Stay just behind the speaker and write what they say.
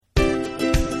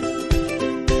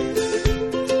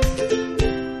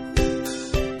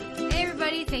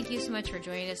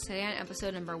joining us today on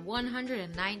episode number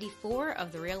 194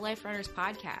 of the Real Life Runners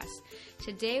podcast.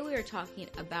 Today we are talking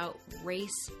about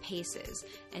race paces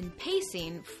and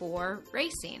pacing for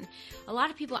racing. A lot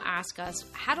of people ask us,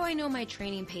 how do I know my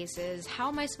training paces? How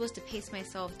am I supposed to pace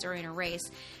myself during a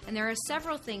race? And there are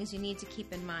several things you need to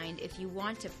keep in mind if you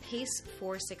want to pace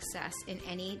for success in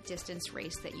any distance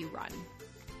race that you run.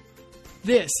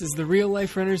 This is the Real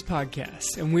Life Runners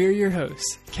podcast, and we're your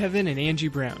hosts, Kevin and Angie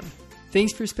Brown.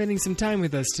 Thanks for spending some time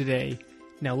with us today.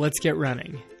 Now let's get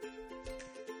running.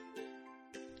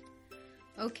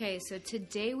 Okay, so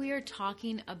today we are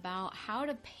talking about how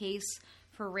to pace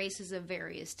for races of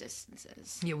various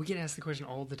distances. Yeah, we get asked the question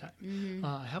all the time.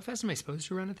 How fast am I supposed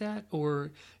to run at that?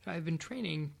 Or I've been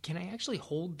training, can I actually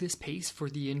hold this pace for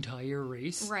the entire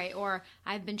race? Right, or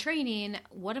I've been training,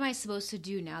 what am I supposed to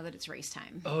do now that it's race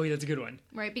time? Oh, yeah, that's a good one.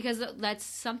 Right, because that's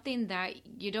something that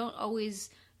you don't always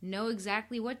know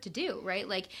exactly what to do, right?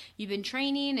 Like, you've been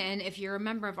training, and if you're a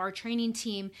member of our training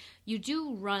team, you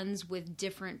do runs with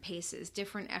different paces,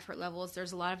 different effort levels.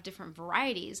 There's a lot of different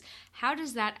varieties. How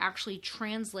does that actually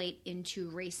translate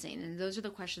into racing? And those are the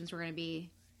questions we're going to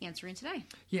be answering today.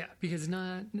 Yeah, because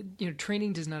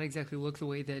training does not exactly look the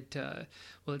way that,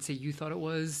 let's say you thought it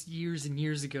was years and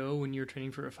years ago when you were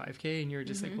training for a 5K, and you're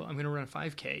just like, well, I'm going to run a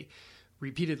 5K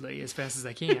repeatedly as fast as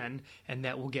I can, and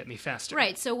that will get me faster.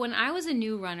 Right. So when I was a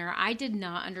new runner, I did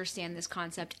not understand this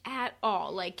concept at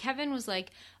all. Like, Kevin was like,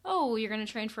 oh, you're going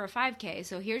to train for a 5K,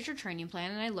 so here's your training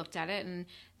plan. And I looked at it, and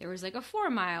there was like a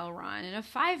 4-mile run and a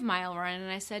 5-mile run.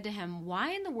 And I said to him,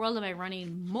 why in the world am I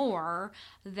running more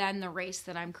than the race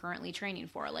that I'm currently training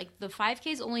for? Like, the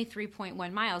 5K is only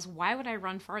 3.1 miles. Why would I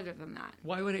run farther than that?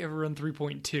 Why would I ever run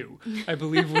 3.2? I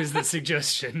believe was the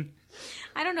suggestion.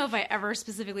 I don't know if I ever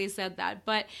specifically said that,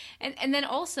 but, and then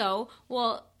also,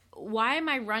 well, why am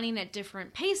I running at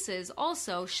different paces?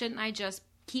 Also, shouldn't I just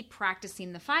keep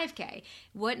practicing the 5K?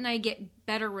 Wouldn't I get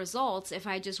better results if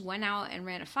I just went out and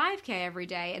ran a 5K every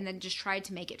day and then just tried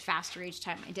to make it faster each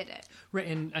time I did it? Right,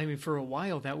 and I mean, for a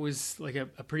while, that was like a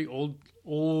pretty old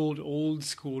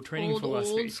school training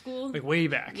philosophy. Old school? Like way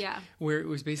back. Yeah. Where it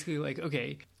was basically like,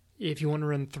 okay, if you want to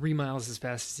run 3 miles as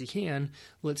fast as you can,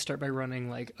 let's start by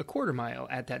running like a 1/4 mile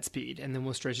at that speed, and then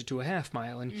we'll stretch it to a 1/2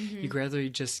 mile. And you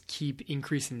gradually just keep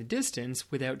increasing the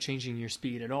distance without changing your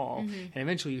speed at all. And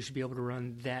eventually you should be able to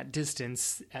run that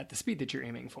distance at the speed that you're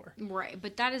aiming for. Right,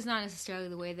 but that is not necessarily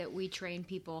the way that we train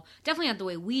people. Definitely not the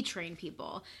way we train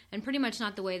people, and pretty much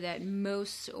not the way that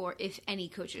most, or if any,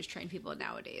 coaches train people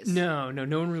nowadays. No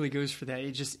one really goes for that.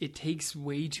 It takes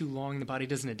way too long. The body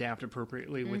doesn't adapt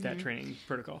appropriately with that training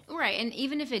protocol. Right, and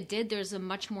even if it did, there's a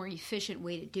much more efficient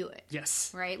way to do it.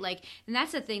 Yes. Right, like, and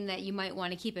that's the thing that you might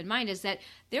want to keep in mind, is that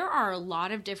there are a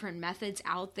lot of different methods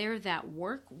out there that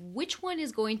work. Which one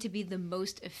is going to be the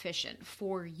most efficient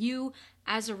for you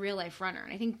as a real life runner?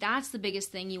 And I think that's the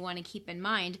biggest thing you want to keep in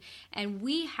mind. And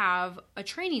we have a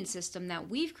training system that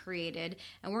we've created,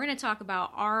 and we're going to talk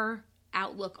about our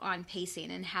outlook on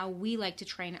pacing and how we like to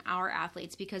train our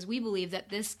athletes, because we believe that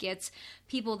this gets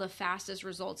people the fastest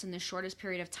results in the shortest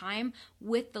period of time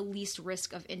with the least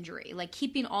risk of injury. Like,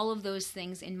 keeping all of those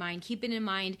things in mind, keeping in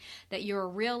mind that you're a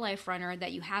real life runner,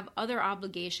 that you have other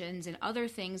obligations and other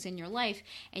things in your life,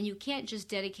 and you can't just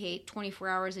dedicate 24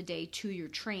 hours a day to your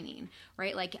training,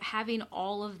 right? Like, having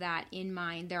all of that in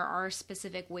mind, there are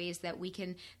specific ways that we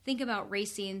can think about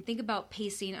racing, think about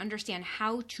pacing, understand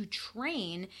how to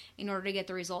train in order to get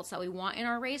the results that we want in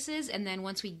our races, and then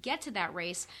once we get to that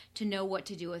race, to know what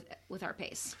to do with our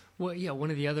pace. Well, yeah, one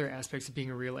of the other aspects of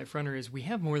being a real life runner is we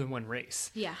have more than one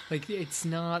race. Yeah. Like, it's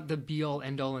not the be all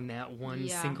end all in that one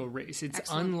single race. It's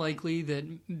Excellent unlikely that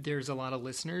there's a lot of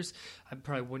listeners, I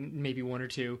probably wouldn't, maybe one or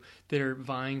two, that are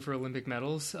vying for Olympic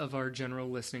medals of our general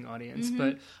listening audience.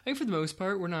 But I think for the most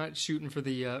part, we're not shooting for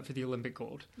the Olympic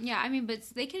gold. Yeah, I mean, but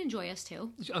they can enjoy us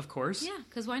too. Of course. Yeah,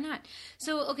 because why not?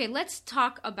 So, okay, let's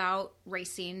talk about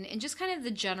racing and just kind of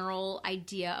the general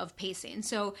idea of pacing.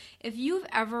 So, if you've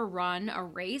ever run a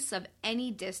race of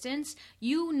any distance,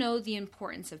 you know the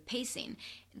importance of pacing.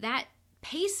 That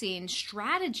pacing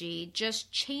strategy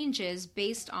just changes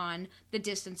based on the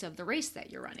distance of the race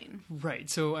that you're running. Right.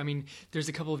 So, I mean, there's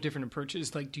a couple of different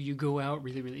approaches. Like, do you go out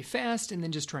really, really fast and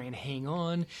then just try and hang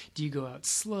on? Do you go out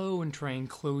slow and try and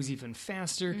close even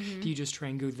faster? Do you just try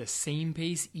and go the same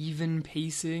pace, even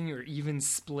pacing or even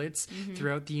splits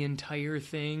throughout the entire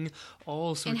thing?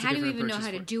 All sorts of different approaches. And how do you even know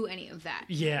how to do any of that?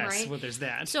 Yes, right? well, there's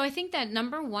that. So I think that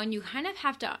number one, you kind of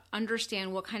have to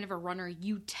understand what kind of a runner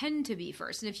you tend to be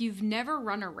first. And if you've never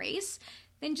run a race,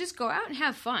 then just go out and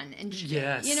have fun. And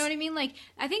Yes. you know what I mean? Like,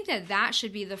 I think that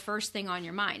should be the first thing on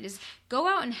your mind is go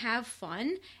out and have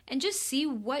fun and just see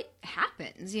what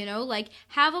happens, like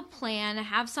have a plan,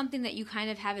 have something that you kind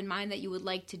of have in mind that you would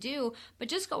like to do, but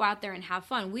just go out there and have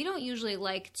fun. We don't usually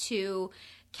like to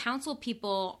counsel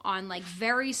people on like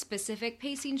very specific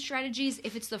pacing strategies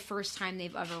if it's the first time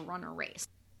they've ever run a race.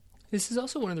 This is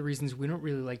also one of the reasons we don't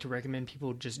really like to recommend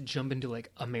people just jump into like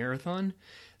a marathon.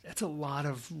 That's a lot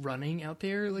of running out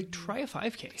there. Like, try a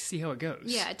 5K, see how it goes.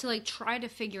 Yeah, to like try to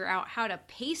figure out how to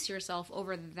pace yourself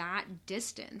over that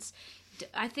distance,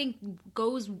 I think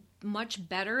goes much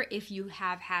better if you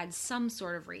have had some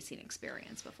sort of racing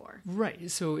experience before. Right.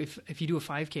 So if you do a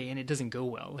 5K and it doesn't go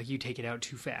well, like you take it out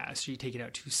too fast or you take it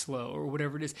out too slow or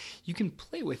whatever it is, you can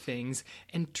play with things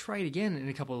and try it again in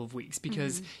a couple of weeks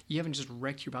because you haven't just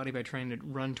wrecked your body by trying to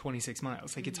run 26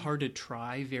 miles. Like, it's hard to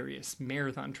try various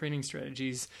marathon training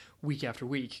strategies week after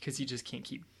week because you just can't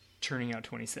keep churning out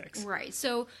 26. Right.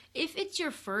 So if it's your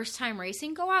first time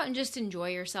racing, go out and just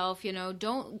enjoy yourself.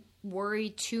 Don't worry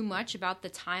too much about the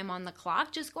time on the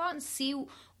clock. Just go out and see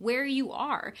where you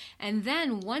are. And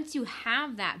then once you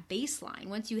have that baseline,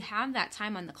 once you have that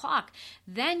time on the clock,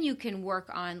 then you can work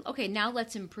on, okay, now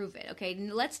let's improve it. Okay,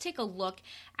 let's take a look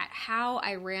at how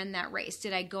I ran that race.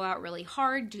 Did I go out really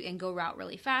hard and go out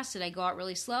really fast? Did I go out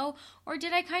really slow? Or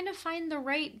did I kind of find the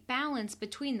right balance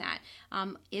between that?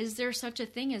 Is there such a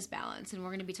thing as balance? And we're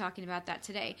going to be talking about that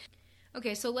today.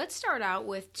 Okay, so let's start out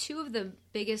with two of the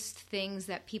biggest things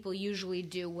that people usually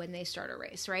do when they start a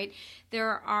race, right?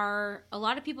 There are a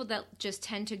lot of people that just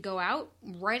tend to go out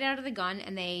right out of the gun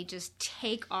and they just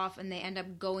take off and they end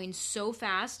up going so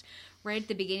fast right at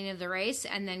the beginning of the race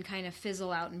and then kind of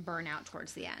fizzle out and burn out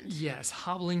towards the end. Yes,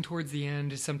 hobbling towards the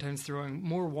end, sometimes throwing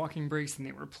more walking breaks than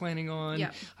they were planning on.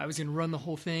 Yep. I was going to run the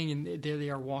whole thing, and there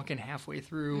they are walking halfway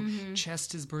through.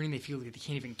 Chest is burning. They feel like they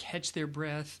can't even catch their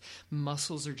breath.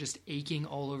 Muscles are just aching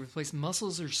all over the place.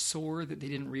 Muscles are sore that they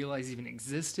didn't realize even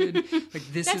existed. Like,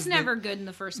 this That's is never good in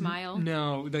the first mile.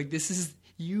 No, like, this is...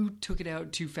 You took it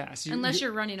out too fast. Unless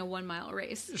you're running a 1 mile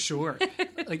race. Sure.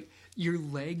 Like, your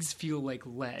legs feel like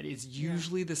lead is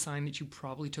usually the sign that you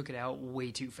probably took it out way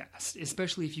too fast,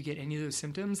 especially if you get any of those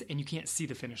symptoms and you can't see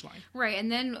the finish line. Right.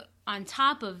 And then on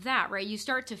top of that, right, you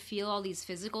start to feel all these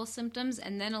physical symptoms,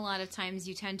 and then a lot of times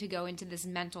you tend to go into this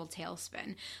mental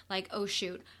tailspin. Like, oh,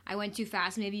 shoot, I went too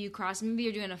fast. Maybe you're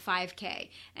doing a 5K,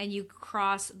 and you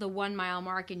cross the 1 mile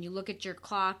mark, and you look at your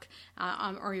clock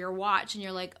or your watch, and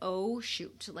you're like, oh,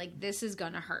 shoot, like, this is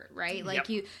going to hurt, right? Like,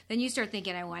 then you start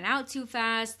thinking, I went out too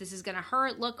fast. This is going to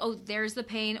hurt. Look, oh, there's the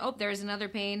pain. Oh, there's another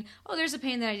pain. Oh, there's a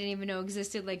pain that I didn't even know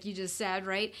existed, like you just said,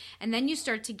 right? And then you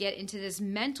start to get into this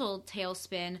mental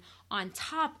tailspin on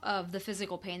top of the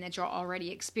physical pain that you're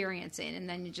already experiencing, and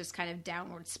then it just kind of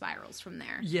downward spirals from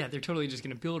there. Yeah, they're totally just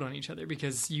going to build on each other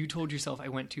because you told yourself I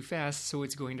went too fast, so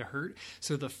it's going to hurt.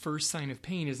 So the first sign of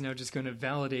pain is now just going to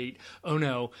validate, oh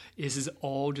no, this is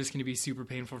all just going to be super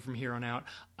painful from here on out.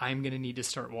 I'm going to need to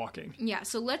start walking. Yeah,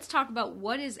 so let's talk about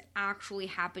what is actually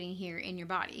happening here in your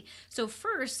body. So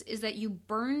first is that you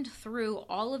burned through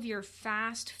all of your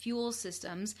fast fuel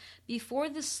systems before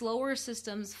the slower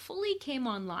systems fully came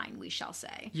online, we shall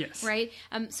say. Yes. Right?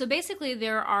 So basically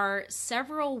there are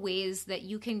several ways that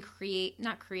you can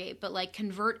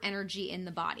convert energy in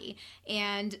the body.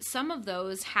 And some of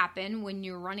those happen when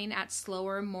you're running at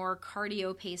slower, more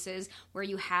cardio paces where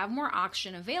you have more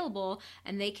oxygen available,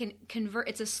 and they can convert.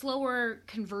 It's a slower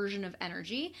conversion of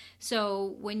energy.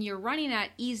 So when you're running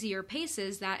at easier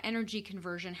paces, that energy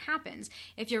conversion happens.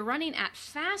 If you're running at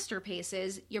faster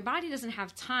paces, your body doesn't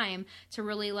have time to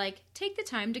really take the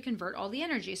time to convert all the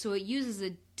energy. So it uses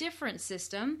a different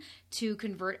system to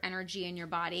convert energy in your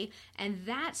body, and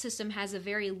that system has a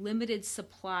very limited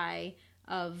supply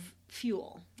of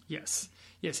fuel. Yes,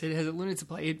 it has a limited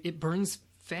supply. It burns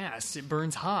fast. It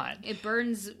burns hot. It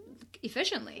burns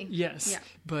efficiently. Yes, yeah.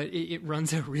 But it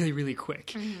runs out really, really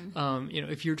quick.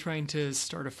 If you're trying to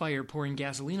start a fire, pouring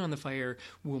gasoline on the fire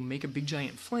will make a big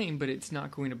giant flame, but it's not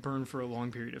going to burn for a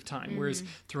long period of time. Whereas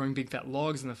throwing big fat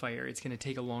logs in the fire, it's going to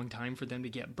take a long time for them to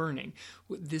get burning.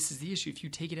 This is the issue. If you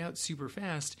take it out super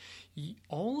fast,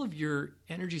 all of your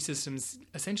energy systems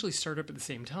essentially start up at the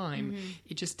same time.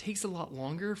 It just takes a lot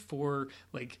longer for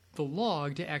the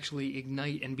log to actually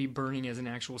ignite and be burning as an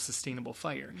actual sustainable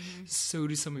fire. So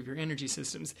do some of your energy energy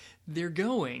systems. They're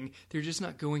just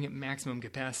not going at maximum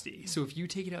capacity. So if you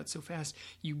take it out so fast,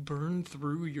 you burn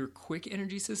through your quick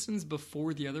energy systems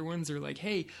before the other ones are like,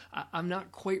 hey, I'm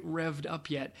not quite revved up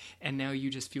yet. And now you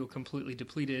just feel completely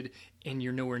depleted and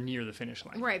you're nowhere near the finish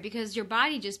line. Right, because your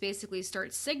body just basically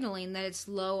starts signaling that it's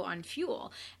low on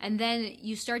fuel. And then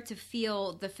you start to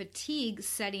feel the fatigue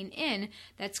setting in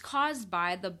that's caused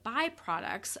by the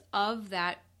byproducts of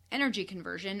that energy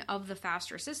conversion of the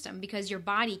faster system, because your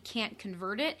body can't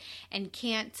convert it and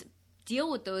can't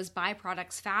deal with those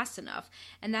byproducts fast enough.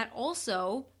 And that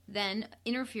also then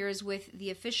interferes with the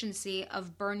efficiency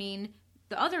of burning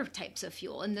the other types of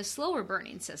fuel in the slower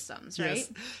burning systems, right?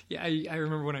 Yes. Yeah, I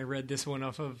remember when I read this one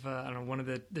off of, one of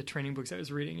the training books I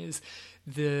was reading, is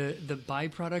the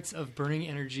byproducts of burning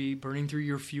energy, burning through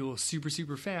your fuel super,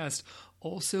 super fast,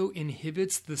 also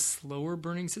inhibits the slower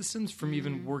burning systems from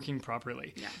even working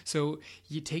properly. Yeah. So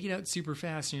you take it out super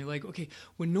fast and you're like, okay,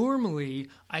 well, normally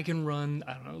I can run,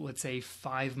 I don't know, let's say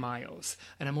 5 miles,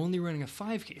 and I'm only running a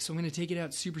 5K. So I'm going to take it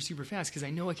out super, super fast because I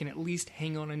know I can at least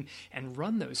hang on and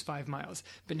run those 5 miles.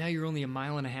 But now you're only 1.5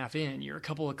 miles in, you're a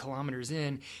couple of kilometers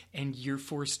in, and you're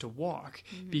forced to walk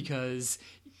because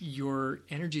your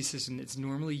energy system that's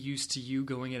normally used to you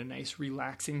going at a nice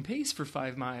relaxing pace for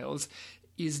 5 miles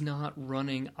is not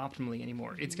running optimally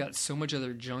anymore. It's got so much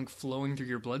other junk flowing through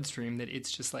your bloodstream that it's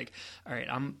just like, all right,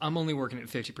 I'm only working at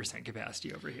 50%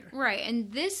 capacity over here. Right,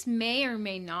 and this may or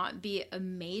may not be a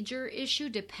major issue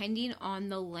depending on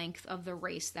the length of the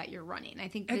race that you're running. I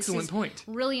think this Excellent is point.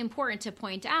 really important to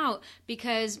point out,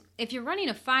 because if you're running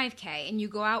a 5K and you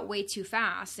go out way too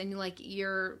fast and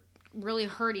you're really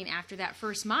hurting after that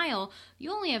first mile,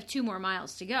 you only have 2 more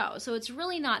miles to go. So it's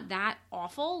really not that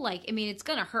awful. It's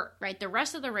going to hurt, right? The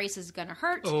rest of the race is going to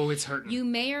hurt. Oh, it's hurting. You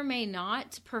may or may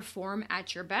not perform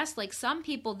at your best. Like some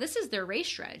people, this is their race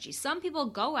strategy. Some people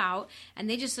go out and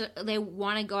they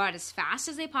want to go out as fast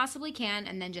as they possibly can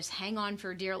and then just hang on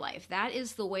for dear life. That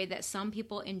is the way that some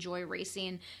people enjoy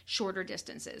racing shorter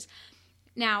distances.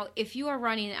 Now, if you are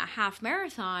running a half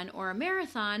marathon or a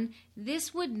marathon,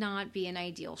 this would not be an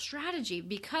ideal strategy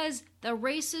because the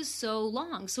race is so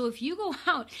long. So if you go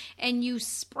out and you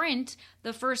sprint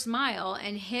the first mile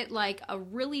and hit like a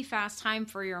really fast time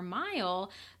for your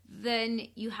mile, then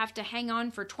you have to hang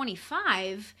on for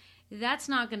 25. That's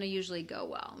not going to usually go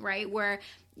well, right? Where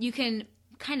you can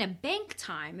kind of bank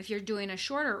time if you're doing a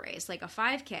shorter race like a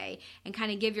 5K and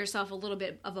kind of give yourself a little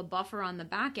bit of a buffer on the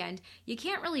back end. You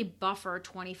can't really buffer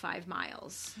 25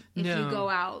 miles if you go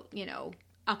out,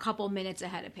 a couple minutes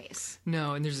ahead of pace.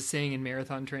 No, and there's a saying in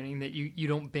marathon training that you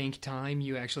don't bank time,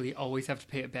 you actually always have to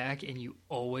pay it back, and you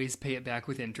always pay it back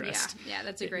with interest. Yeah,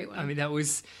 that's a great one. I mean, that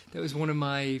was one of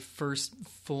my first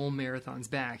full marathons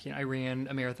back. I ran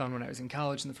a marathon when I was in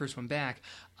college, and the first one back,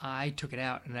 I took it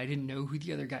out, and I didn't know who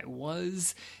the other guy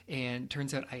was, and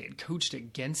turns out I had coached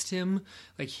against him.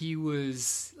 Like, he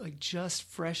was just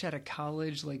fresh out of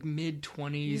college,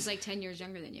 mid-20s. He was 10 years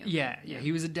younger than you. Yeah,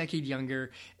 he was a decade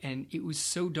younger, and it was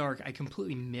so dark, I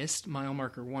completely missed mile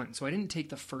marker 1. So I didn't take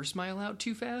the first mile out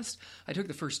too fast. I took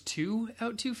the first 2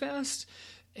 out too fast,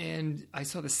 and I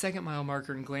saw the second mile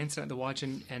marker and glanced at the watch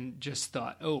and just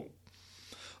thought, oh,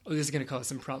 this is going to cause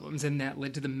some problems. And that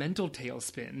led to the mental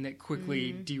tailspin that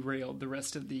quickly derailed the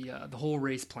rest of the whole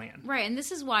race plan. Right, and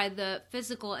this is why the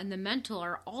physical and the mental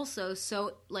are also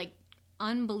so,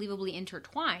 unbelievably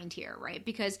intertwined here, right?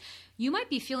 Because you might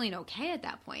be feeling okay at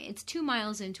that point. It's 2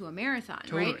 miles into a marathon,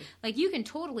 totally. Right? You can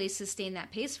totally sustain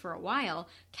that pace for a while.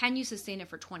 Can you sustain it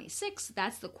for 26?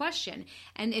 That's the question.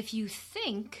 And if you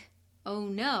think, oh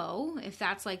no, if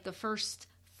that's the first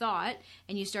thought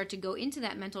and you start to go into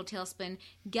that mental tailspin,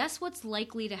 guess what's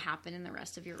likely to happen in the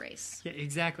rest of your race? Yeah,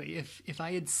 exactly. If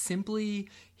I had simply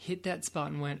hit that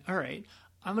spot and went, all right,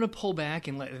 I'm going to pull back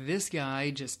and let this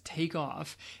guy just take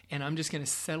off, and I'm just going to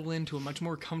settle into a much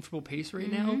more comfortable pace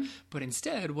right now. But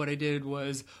instead, what I did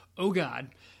was, oh God,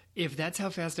 if that's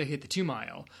how fast I hit the 2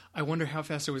 mile, I wonder how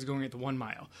fast I was going at the 1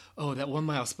 mile. Oh, that 1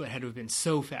 mile split had to have been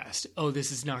so fast. Oh,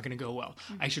 this is not going to go well.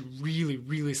 I should really,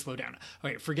 really slow down. All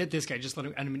right, forget this guy. Just let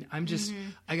him. I mean,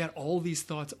 I got all these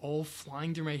thoughts all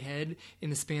flying through my head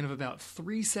in the span of about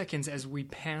 3 seconds as we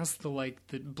passed the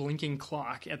blinking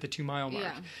clock at the 2 mile mark.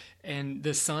 Yeah. And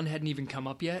the sun hadn't even come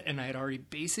up yet, and I had already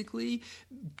basically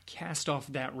cast off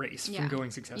that race from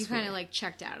going successfully. You kind of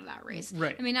checked out of that race.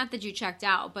 Right. I mean, not that you checked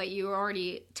out, but you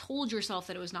already told yourself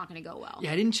that it was not going to go well.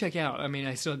 Yeah, I didn't check out. I mean,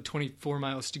 I still had 24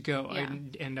 miles to go, Yeah.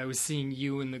 and I was seeing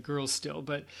you and the girls still,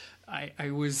 but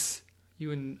I was...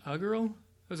 You and a girl?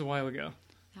 That was a while ago.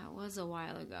 That was a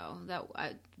while ago.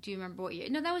 Do you remember what year?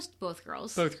 No, that was both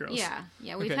girls. Both girls. Yeah.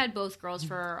 We've Okay. had both girls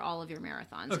for all of your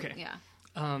marathons. Okay. Yeah.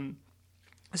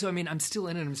 So, I mean, I'm still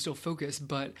in it, I'm still focused,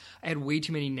 but I had way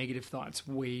too many negative thoughts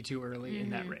way too early in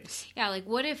that race. Yeah, like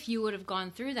what if you would have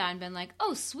gone through that and been like,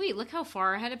 oh, sweet, look how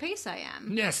far ahead of pace I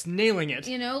am. Yes, nailing it.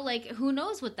 You know, like who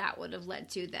knows what that would have led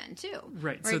to then too.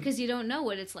 Right. Because you don't know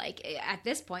what it's like. At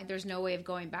this point, there's no way of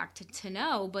going back to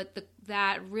know, but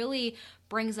that really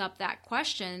brings up that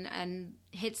question and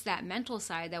hits that mental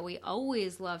side that we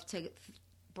always love to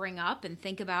bring up and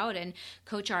think about and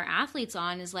coach our athletes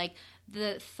on, is like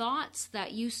the thoughts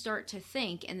that you start to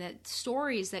think and the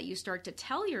stories that you start to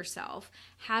tell yourself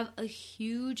have a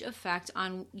huge effect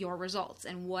on your results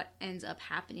and what ends up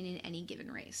happening in any given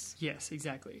race. Yes,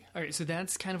 exactly. All right, so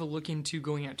that's kind of a look into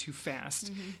going out too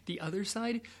fast. The other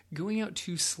side, going out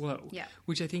too slow,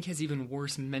 which I think has even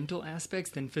worse mental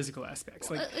aspects than physical aspects.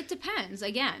 Like, it depends,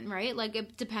 again, right? Like,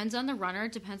 it depends on the runner,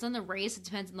 it depends on the race, it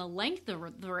depends on the length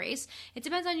of the race, it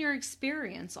depends on your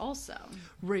experience also.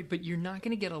 Right, but you're not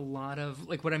going to get a lot of,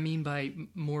 like, what I mean by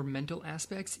more mental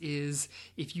aspects is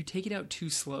if you take it out too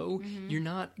slow, you're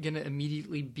not going to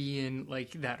immediately be in,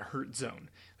 like, that hurt zone.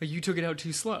 Like, you took it out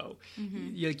too slow.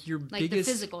 Like, your like biggest...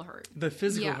 the physical hurt. The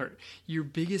physical hurt. Your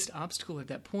biggest obstacle at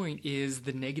that point is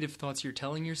the negative thoughts you're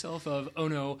telling yourself of, oh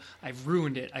no, I've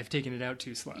ruined it. I've taken it out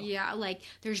too slow. Yeah, like,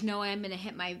 there's no way I'm going to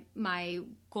hit my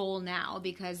goal now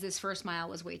because this first mile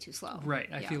was way too slow. Right.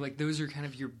 I feel like those are kind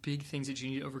of your big things that you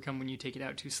need to overcome when you take it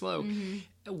out too slow.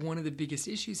 One of the biggest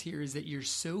issues here is that you're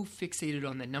so fixated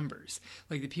on the numbers.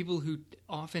 Like, the people who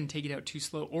often take it out too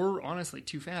slow, or honestly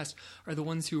too fast, are the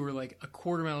ones who are like a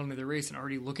quarter mile into the race and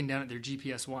already looking down at their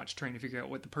GPS watch trying to figure out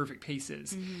what the perfect pace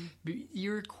is. But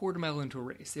you're a quarter mile into a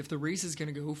race. If the race is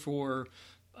going to go for,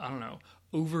 I don't know,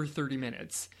 over 30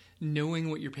 minutes, knowing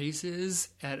what your pace is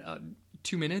at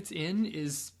 2 minutes in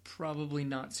is probably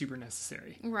not super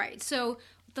necessary. Right. So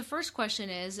the first question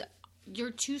is,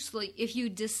 you're too slow. If you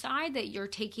decide that you're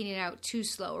taking it out too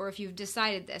slow, or if you've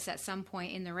decided this at some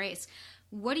point in the race,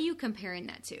 what are you comparing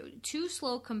that to? Too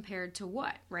slow compared to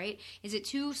what, right? Is it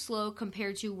too slow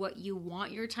compared to what you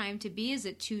want your time to be? Is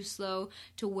it too slow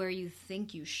to where you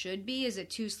think you should be? Is it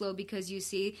too slow because you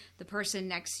see the person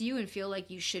next to you and feel like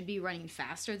you should be running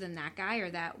faster than that guy or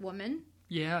that woman?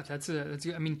 Yeah, that's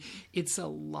I mean, it's a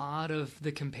lot of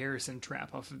the comparison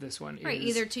trap off of this one. Right,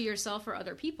 either to yourself or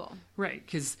other people. Right,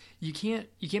 because you can't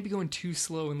be going too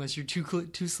slow unless you're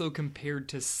too slow compared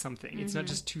to something. It's not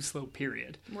just too slow,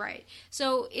 period. Right.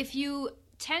 So if you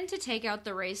tend to take out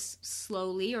the race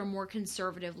slowly or more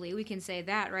conservatively, we can say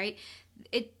that, right?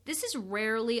 This is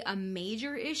rarely a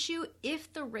major issue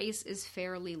if the race is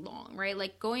fairly long, right?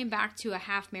 Like going back to a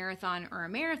half marathon or a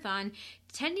marathon,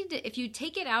 if you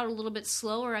take it out a little bit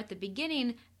slower at the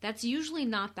beginning, that's usually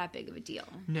not that big of a deal.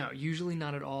 No, usually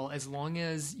not at all, as long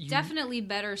as you... Definitely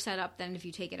better set up than if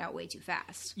you take it out way too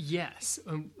fast. Yes,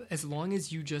 as long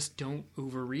as you just don't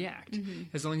overreact.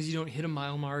 As long as you don't hit a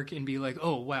mile mark and be like,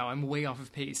 oh, wow, I'm way off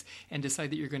of pace, and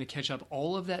decide that you're going to catch up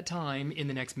all of that time in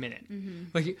the next minute.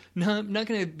 Like, I'm not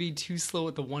going to be too slow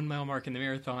at the 1 mile mark in the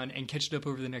marathon and catch it up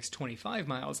over the next 25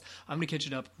 miles. I'm going to catch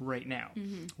it up right now,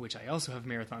 which I also have a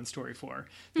marathon story for.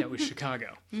 That was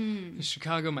Chicago.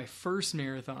 Chicago, my first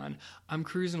marathon. I'm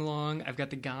cruising along. I've got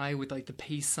the guy with like the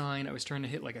pace sign. I was trying to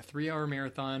hit like a 3-hour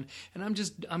marathon, and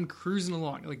I'm cruising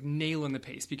along, like nailing the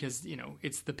pace because, you know,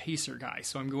 it's the pacer guy.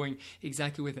 So I'm going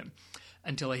exactly with him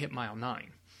until I hit mile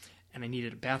 9 and I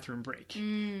needed a bathroom break.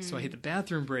 So I hit the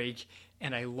bathroom break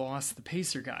and I lost the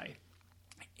pacer guy.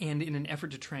 And in an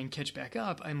effort to try and catch back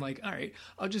up, I'm like, all right,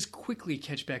 I'll just quickly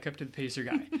catch back up to the pacer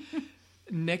guy.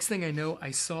 Next thing I know,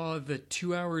 I saw the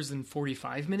 2 hours and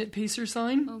 45-minute pacer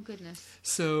sign. Oh, goodness.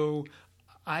 So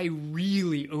I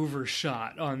really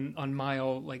overshot on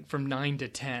mile, like, from 9 to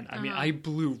 10. I mean, I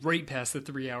blew right past the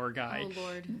 3-hour guy. Oh,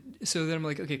 Lord. So then I'm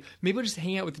like, okay, maybe I'll just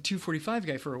hang out with the 2:45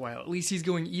 guy for a while. At least he's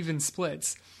going even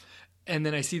splits. And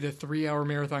then I see the 3-hour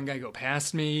marathon guy go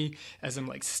past me as I'm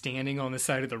like standing on the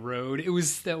side of the road.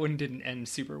 That one didn't end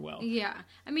super well. Yeah.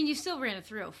 I mean, you still ran a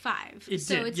 3:05. It's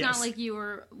not like you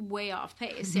were way off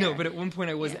pace. No, but at one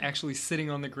point I was actually sitting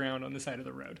on the ground on the side of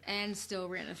the road. And still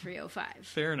ran a 3:05.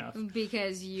 Fair enough.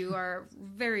 Because you are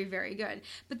very, very good.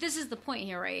 But this is the point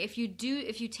here, right? If you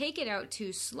take it out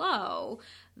too slow,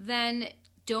 then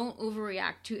don't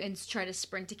overreact and try to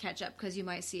sprint to catch up because you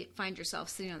might find yourself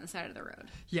sitting on the side of the road.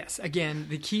 Yes. Again,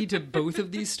 the key to both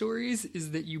of these stories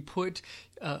is that you put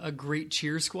a great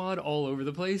cheer squad all over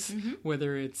the place,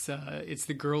 whether it's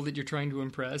the girl that you're trying to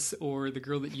impress or the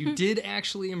girl that you did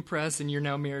actually impress and you're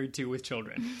now married to with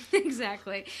children.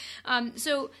 Exactly.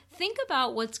 So think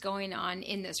about what's going on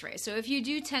in this race. So if you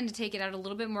do tend to take it out a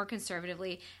little bit more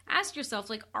conservatively, ask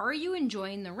yourself, like, are you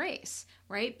enjoying the race?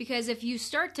 right? Because if you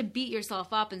start to beat yourself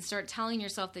up and start telling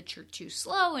yourself that you're too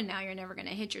slow and now you're never going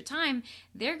to hit your time,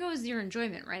 there goes your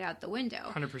enjoyment right out the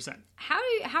window. 100%. How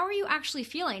are you actually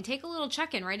feeling? Take a little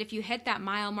check-in, right? If you hit that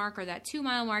mile mark or that 2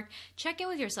 mile mark, check in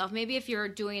with yourself. Maybe if you're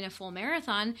doing a full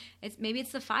marathon, maybe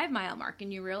it's the 5 mile mark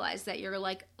and you realize that you're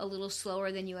like a little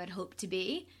slower than you had hoped to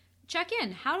be. Check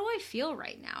in. How do I feel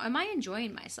right now? Am I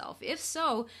enjoying myself? If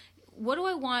so, what do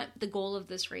I want the goal of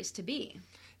this race to be?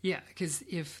 Yeah, because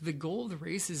if the goal of the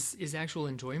race is actual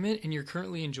enjoyment and you're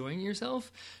currently enjoying yourself,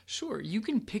 sure, you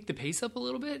can pick the pace up a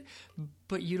little bit,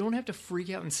 but you don't have to freak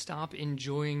out and stop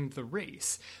enjoying the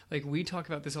race. Like, we talk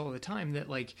about this all the time, that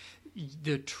like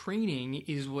the training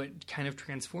is what kind of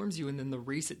transforms you, and then the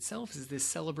race itself is this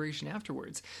celebration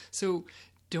afterwards. So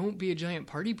don't be a giant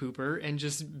party pooper and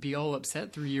just be all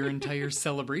upset through your entire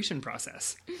celebration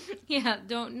process. Yeah,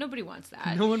 nobody wants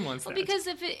that. No one wants that. Because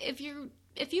if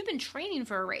you've been training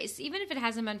for a race, even if it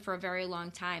hasn't been for a very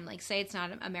long time, like say it's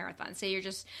not a marathon, say you're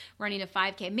just running a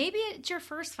 5K, maybe it's your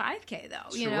first 5K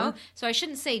though, you know? So I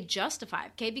shouldn't say just a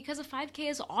 5K, because a 5K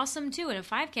is awesome too. And a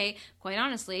 5K, quite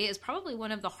honestly, is probably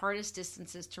one of the hardest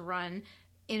distances to run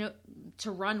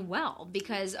well,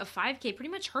 because a 5K pretty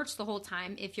much hurts the whole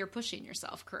time if you're pushing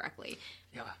yourself correctly.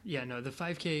 Yeah, no, the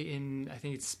 5K in, I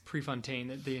think it's Prefontaine,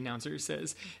 that the announcer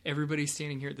says, everybody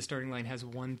standing here at the starting line has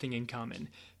one thing in common: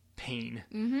 pain.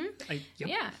 Mm-hmm.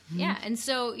 Yeah. And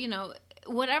so,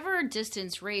 whatever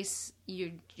distance race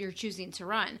you're choosing to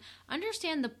run,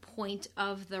 understand the point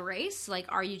of the race. Like,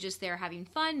 are you just there having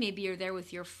fun? Maybe you're there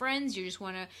with your friends. You just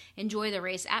want to enjoy the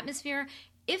race atmosphere.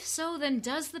 If so, then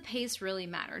does the pace really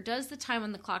matter? Does the time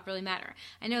on the clock really matter?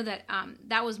 I know that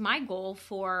that was my goal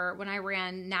for when I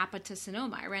ran Napa to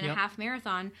Sonoma. I ran a half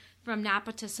marathon from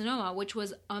Napa to Sonoma, which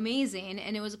was amazing,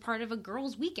 and it was a part of a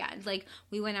girls' weekend. Like,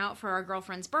 we went out for our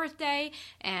girlfriend's birthday,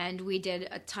 and we did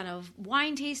a ton of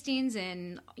wine tastings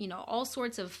and, all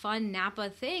sorts of fun Napa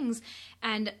things,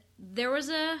 and there was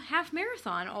a half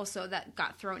marathon also that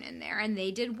got thrown in there, and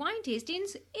they did wine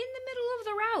tastings in the middle of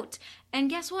the route. And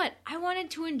guess what? I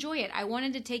wanted to enjoy it. I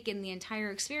wanted to take in the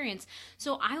entire experience.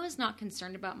 So I was not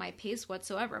concerned about my pace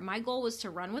whatsoever. My goal was to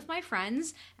run with my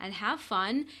friends and have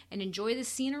fun and enjoy the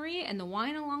scenery and the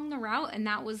wine along the route, and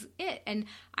that was it. And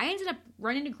I ended up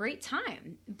running a great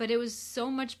time, but it was so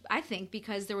much, I think,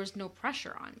 because there was no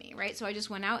pressure on me, right? So I just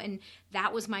went out, and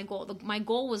that was my goal. My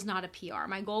goal was not a PR.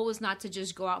 My goal was not to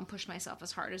just go out and push myself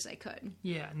as hard as I could.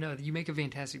 Yeah, no, you make a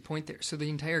fantastic point there. So the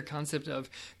entire concept of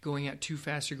going out too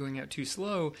fast or going out too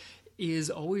slow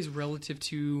is always relative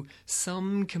to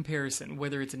some comparison,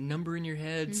 whether it's a number in your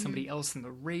head, somebody else in the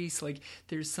race, like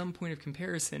there's some point of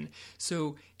comparison.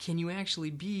 So can you actually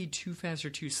be too fast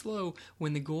or too slow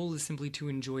when the goal is simply to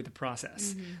enjoy the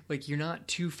process? Like, you're not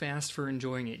too fast for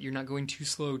enjoying it. You're not going too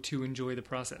slow to enjoy the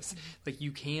process. Like,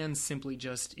 you can simply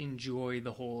just enjoy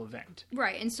the whole event.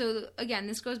 Right. And so again,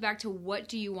 this goes back to, what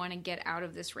do you want to get out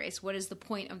of this race? What is the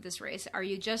point of this race? Are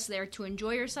you just there to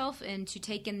enjoy yourself and to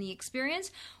take in the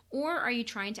experience? Or are you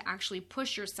trying to actually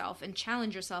push yourself and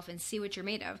challenge yourself and see what you're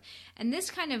made of? And this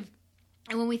kind of,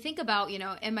 and when we think about,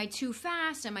 am I too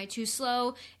fast? Am I too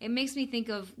slow? It makes me think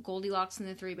of Goldilocks and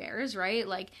the Three Bears, right?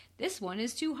 Like, this one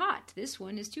is too hot, this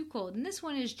one is too cold, and this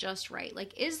one is just right.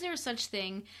 Like, is there such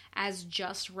thing as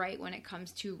just right when it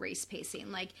comes to race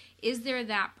pacing? Like, is there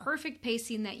that perfect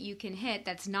pacing that you can hit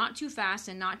that's not too fast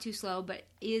and not too slow, but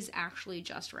is actually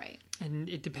just right? And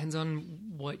it depends on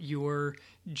what you're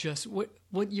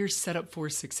set up for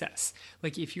success.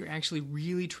 Like, if you're actually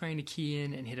really trying to key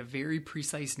in and hit a very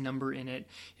precise number in it,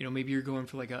 maybe you're going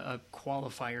for like a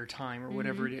qualifier time or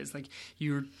whatever it is. Like,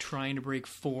 you're trying to break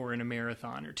 4 in a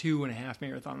marathon or 2.5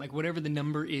 marathon, like whatever the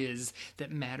number is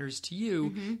that matters to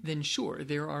you, then sure,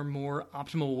 there are more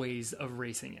optimal ways of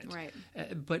racing it.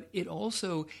 Right. But it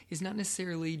also is not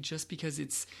necessarily just because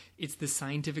it's the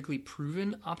scientifically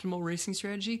proven optimal racing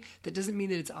strategy. That doesn't mean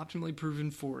that it's optimally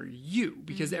proven for you,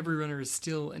 because every runner is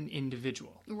still an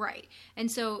individual. Right. And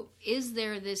so is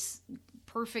there this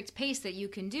perfect pace that you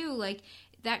can do? Like,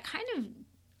 that kind of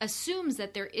assumes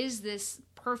that there is this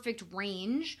perfect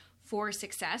range for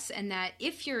success, and that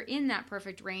if you're in that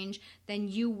perfect range, then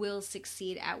you will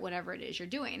succeed at whatever it is you're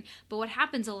doing. But what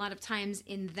happens a lot of times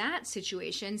in that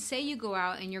situation, say you go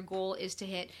out and your goal is to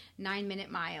hit 9-minute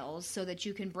miles so that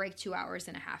you can break 2 hours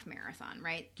in a half marathon,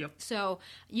 right? Yep. So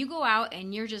you go out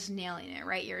and you're just nailing it,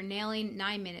 right? You're nailing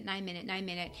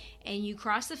 9-minute, and you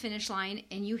cross the finish line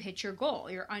and you hit your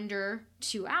goal. You're under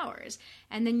 2 hours.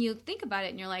 And then you think about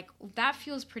it and you're like, well, that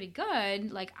feels pretty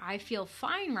good. Like, I feel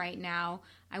fine right now.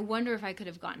 I wonder if I could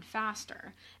have gone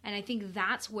faster. And I think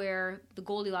that's where the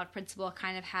Goldilocks principle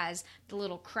kind of has the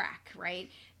little crack,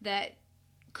 right? That,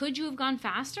 could you have gone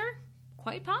faster?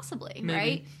 Quite possibly, Maybe.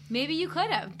 right? Maybe you could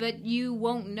have, but you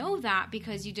won't know that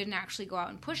because you didn't actually go out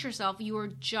and push yourself. You were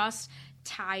just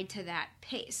tied to that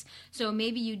pace. So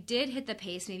maybe you did hit the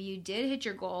pace, maybe you did hit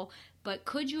your goal, but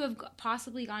could you have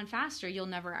possibly gone faster? You'll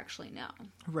never actually know.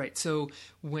 Right. So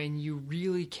when you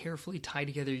really carefully tie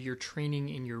together your training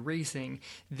and your racing,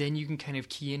 then you can kind of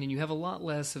key in and you have a lot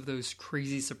less of those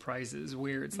crazy surprises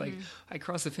where it's like, I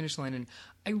crossed the finish line and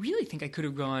I really think I could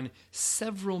have gone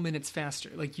several minutes faster.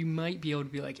 Like you might be able to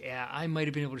be like, yeah, I might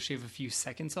have been able to shave a few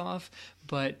seconds off,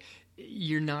 but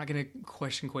you're not going to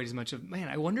question quite as much of, man,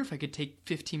 I wonder if I could take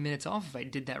 15 minutes off if I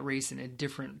did that race in a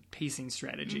different pacing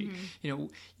strategy. You know,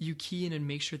 you key in and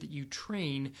make sure that you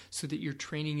train so that your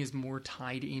training is more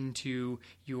tied into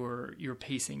your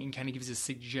pacing and kind of gives a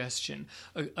suggestion,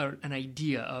 an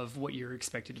idea of what you're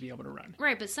expected to be able to run.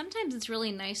 Right, but sometimes it's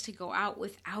really nice to go out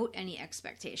without any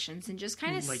expectations and just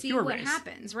kind of Like see your what race.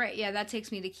 happens. Right, yeah, that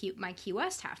takes me to my Key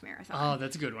West half marathon. Oh,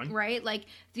 that's a good one. Right? Like,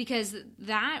 because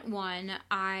that one,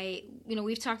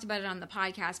 we've talked about it on the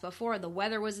podcast before. The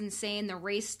weather was insane. The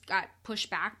race got pushed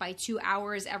back by 2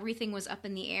 hours. Everything was up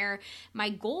in the air. My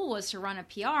goal was to run a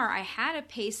PR. I had a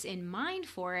pace in mind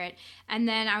for it. And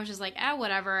then I was just like,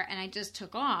 whatever. And I just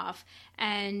took off.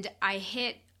 And I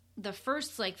hit the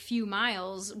first few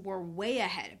miles were way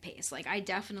ahead of pace. Like I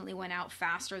definitely went out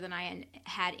faster than I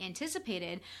had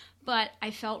anticipated, but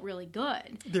I felt really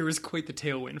good. There was quite the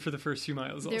tailwind for the first few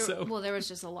miles also. Well, there was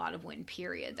just a lot of wind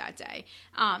period that day.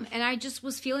 And I just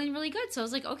was feeling really good. So I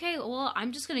was like, okay, well,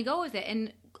 I'm just going to go with it.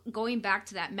 And going back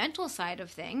to that mental side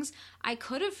of things, I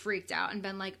could have freaked out and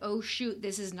been like, oh shoot,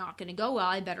 this is not going to go well.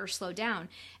 I better slow down.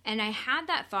 And I had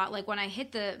that thought, like when I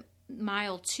hit the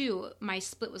mile 2, my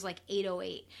split was like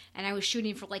 8:08 and I was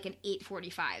shooting for like an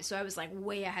 8:45, so I was like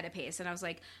way ahead of pace and I was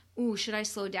like, ooh, should I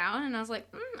slow down? And I was like,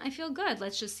 I feel good,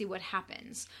 let's just see what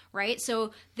happens, right?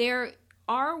 So there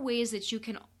are ways that you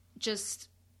can just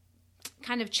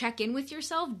kind of check in with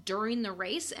yourself during the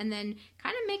race and then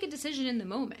kind of make a decision in the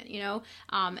moment,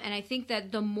 and I think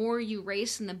that the more you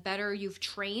race and the better you've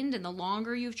trained and the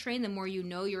longer you've trained, the more you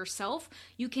know yourself,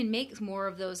 you can make more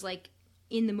of those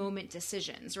in the moment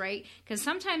decisions, right? Because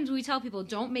sometimes we tell people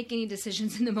don't make any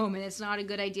decisions in the moment. It's not a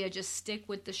good idea. Just stick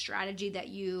with the strategy that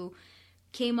you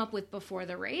came up with before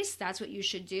the race. That's what you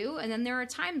should do. And then there are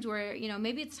times where,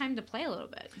 maybe it's time to play a little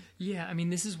bit. Yeah, I mean,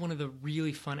 this is one of the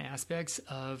really fun aspects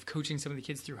of coaching some of the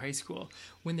kids through high school.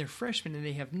 When they're freshmen and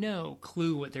they have no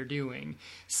clue what they're doing,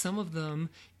 some of them,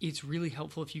 it's really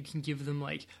helpful if you can give them all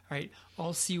right,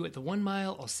 I'll see you at the 1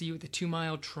 mile, I'll see you at the 2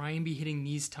 mile, try and be hitting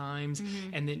these times,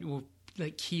 and then we'll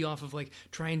key off of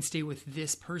try and stay with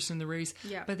this person in the race.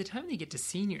 Yeah. By the time they get to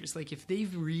seniors, if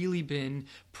they've really been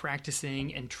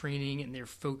practicing and training and they're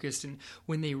focused, and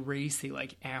when they race, they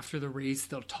after the race,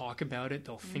 they'll talk about it,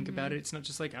 they'll think about it. It's not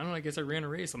just I don't know, I guess I ran a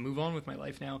race, I'll move on with my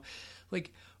life now.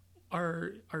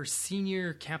 Our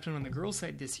senior captain on the girls'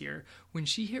 side this year, when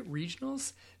she hit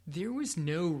regionals, there was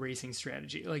no racing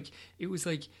strategy. It was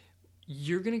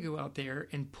you're going to go out there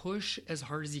and push as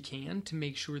hard as you can to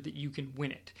make sure that you can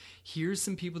win it. Here's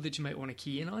some people that you might want to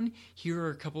key in on. Here are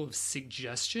a couple of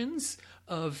suggestions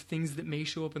of things that may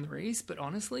show up in the race, but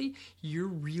honestly, you're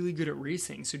really good at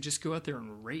racing, so just go out there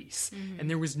and race. And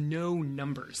there was no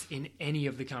numbers in any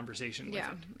of the conversation with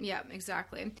it. Yeah,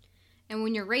 exactly. And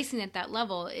when you're racing at that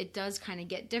level, it does kind of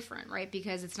get different, right?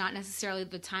 Because it's not necessarily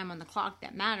the time on the clock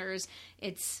that matters.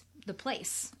 It's the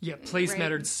place. Yeah, place right?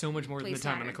 mattered so much more than the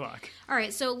time on the clock. All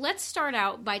right, so let's start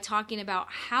out by talking about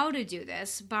how to do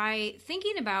this by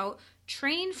thinking about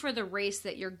training for the race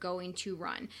that you're going to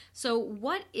run. So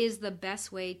what is the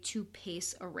best way to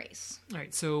pace a race? All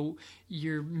right, so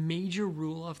your major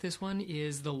rule off this one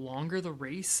is the longer the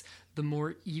race, the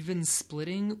more even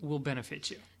splitting will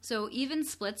benefit you. So even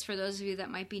splits, for those of you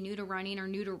that might be new to running or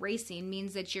new to racing,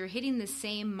 means that you're hitting the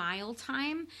same mile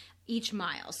time each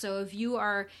mile. So if you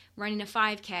are running a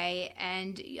 5K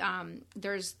and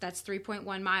that's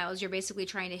 3.1 miles, you're basically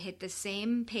trying to hit the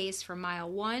same pace for mile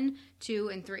 1, 2,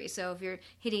 and 3. So if you're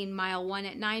hitting mile 1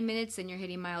 at 9 minutes, then you're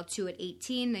hitting mile 2 at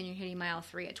 18, then you're hitting mile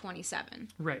 3 at 27.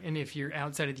 Right, and if you're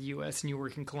outside of the U.S. and you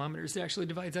work in kilometers, it actually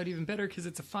divides out even better because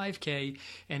it's a 5K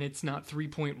and it's not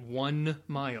 3.1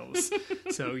 miles.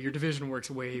 So your division works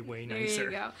way, way nicer.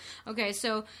 There you go. Okay,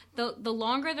 so the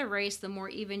longer the race, the more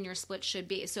even your split should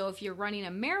be. So if you're running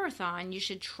a marathon, you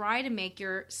should try to make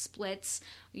your splits,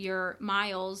 your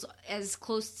miles, as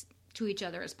close to each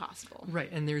other as possible.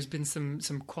 Right, and there's been some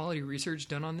quality research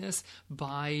done on this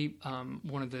by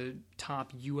one of the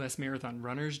top U.S. marathon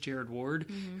runners, Jared Ward,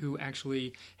 who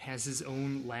actually has his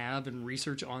own lab and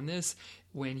research on this.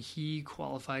 When he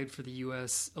qualified for the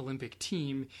U.S. Olympic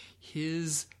team,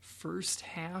 his first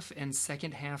half and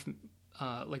second half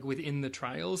like within the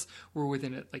trials were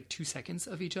within like 2 seconds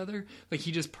of each other. Like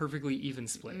he just perfectly even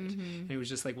split it. And it was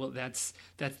just like, well, that's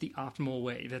the optimal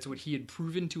way. That's what he had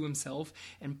proven to himself.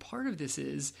 And part of this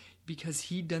is because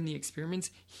he'd done the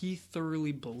experiments, he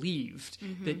thoroughly believed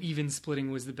that even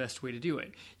splitting was the best way to do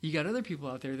it. You got other people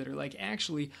out there that are like,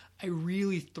 actually, I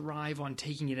really thrive on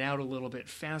taking it out a little bit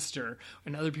faster.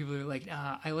 And other people are like,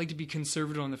 I like to be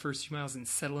conservative on the first few miles and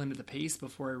settle into the pace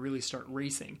before I really start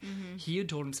racing. He had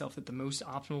told himself that the most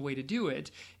optimal way to do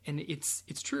it, and it's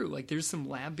true, like there's some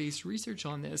lab-based research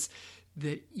on this,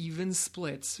 that even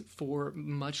splits for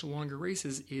much longer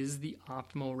races is the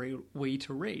optimal way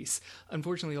to race.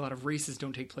 Unfortunately, a lot of races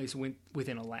don't take place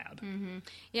within a lab.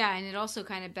 Yeah, and it also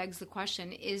kind of begs the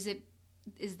question, is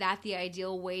that the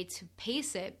ideal way to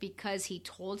pace it because he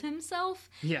told himself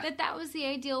that was the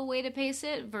ideal way to pace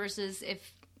it, versus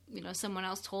if someone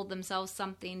else told themselves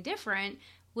something different,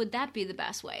 would that be the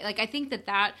best way? Like, I think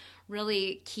that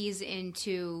really keys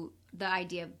into the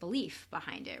idea of belief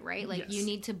behind it, right? Like, you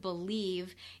need to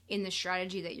believe in the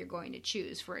strategy that you're going to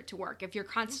choose for it to work. If you're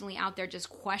constantly out there just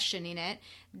questioning it,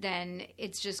 then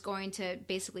it's just going to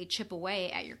basically chip away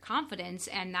at your confidence,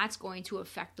 and that's going to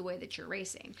affect the way that you're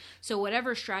racing. So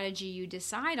whatever strategy you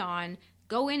decide on,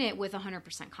 go in it with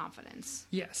 100% confidence.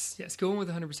 Yes, go in with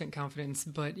 100% confidence,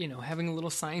 but, having a little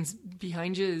science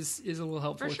behind you is a little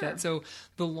helpful with that. So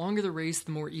the longer the race,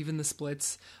 the more even the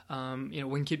splits. When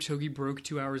Kipchoge broke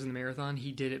 2 hours in the marathon,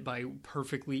 he did it by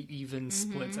perfectly even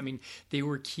splits. I mean, they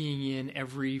were keying in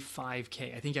every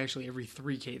 5K. I think actually every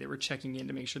 3K they were checking in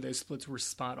to make sure those splits were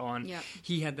spot on. Yep.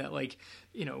 He had that,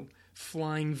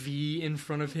 flying V in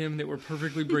front of him that were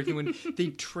perfectly breaking when they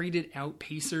traded out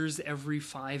pacers every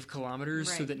 5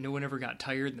 kilometers so that no one ever got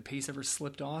tired and the pace ever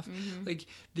slipped off. Like,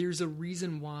 there's a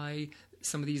reason why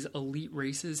some of these elite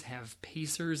races have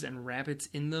pacers and rabbits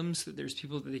in them, so that there's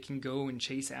people that they can go and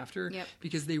chase after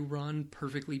because they run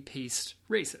perfectly paced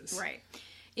races. Right.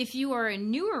 If you are a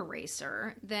newer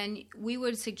racer, then we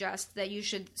would suggest that you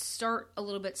should start a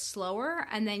little bit slower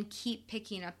and then keep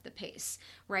picking up the pace,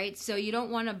 right? So you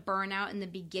don't want to burn out in the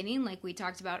beginning like we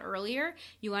talked about earlier.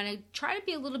 You want to try to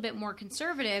be a little bit more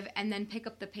conservative and then pick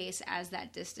up the pace as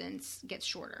that distance gets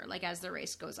shorter, like as the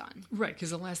race goes on. Right, because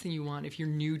the last thing you want, if you're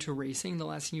new to racing, the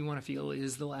last thing you want to feel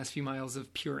is the last few miles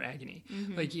of pure agony.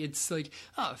 Like, it's like,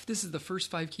 if this is the first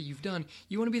 5K you've done,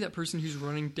 you want to be that person who's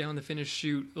running down the finish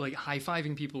chute, like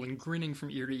high-fiving people and grinning from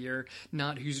ear to ear,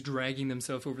 not who's dragging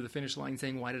themselves over the finish line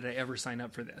saying, why did I ever sign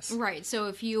up for this? Right. So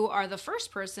if you are the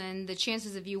first person, the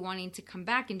chances of you wanting to come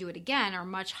back and do it again are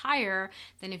much higher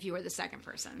than if you were the second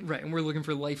person. Right. And we're looking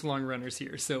for lifelong runners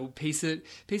here. So pace it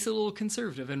a little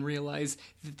conservative and realize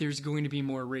that there's going to be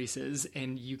more races,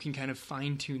 and you can kind of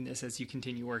fine tune this as you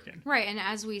continue working. Right. And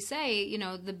as we say,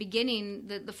 the beginning,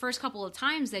 the first couple of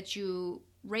times that you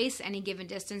race any given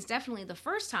distance, definitely the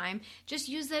first time, just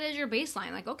use that as your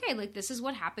baseline. Like, okay, like this is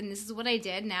what happened, this is what I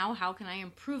did, now how can I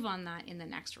improve on that in the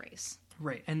next race?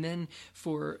 Right. And then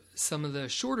for some of the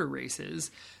shorter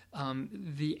races,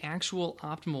 the actual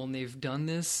optimal, and they've done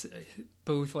this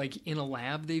both like in a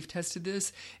lab, they've tested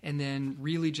this, and then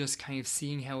really just kind of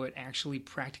seeing how it actually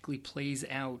practically plays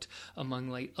out among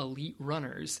like elite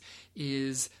runners,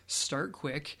 is start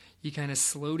quick, you kind of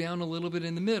slow down a little bit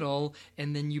in the middle,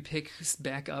 and then you pick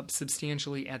back up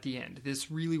substantially at the end. This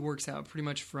really works out pretty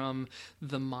much from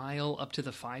the mile up to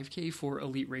the 5K for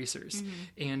elite racers.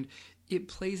 And it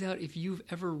plays out, if you've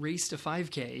ever raced a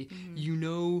 5K, you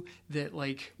know that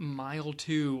like mile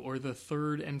 2 or the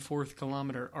 3rd and 4th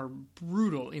kilometer are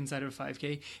brutal inside of a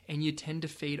 5K, and you tend to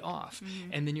fade off.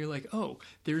 And then you're like, oh,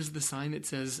 there's the sign that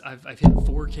says I've hit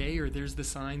 4K, or there's the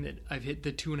sign that I've hit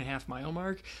the 2.5 mile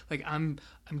mark. Like, I'm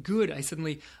good. I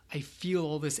feel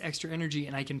all this extra energy,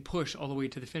 and I can push all the way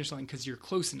to the finish line because you're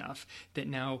close enough that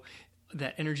now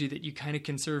that energy that you kind of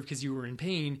conserve because you were in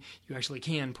pain, you actually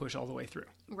can push all the way through.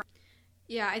 Right.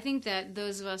 Yeah, I think that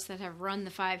those of us that have run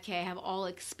the 5K have all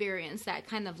experienced that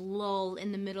kind of lull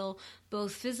in the middle,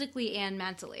 both physically and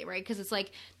mentally, right? Because it's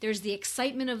like there's the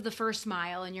excitement of the first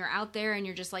mile, and you're out there and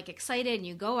you're just like excited, and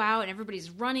you go out and everybody's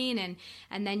running,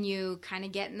 and then you kind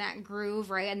of get in that groove,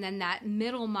 right? And then that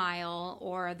middle mile,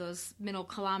 or those middle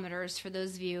kilometers for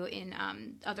those of you in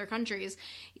other countries,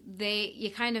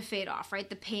 you kind of fade off, right?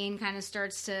 The pain kind of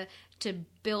starts to to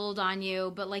build on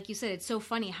you. But like you said, it's so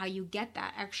funny how you get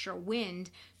that extra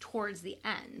wind towards the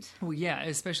end. Well, yeah,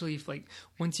 especially if like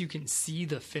once you can see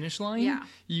the finish line, Yeah.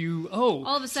 all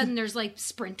All of a sudden there's like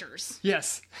sprinters.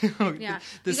 yes. Yeah.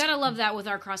 You gotta love that with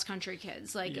our cross country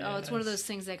kids. Like, it's one of Yes. those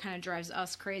things that kind of drives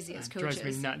us crazy as drives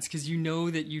coaches. me nuts because you know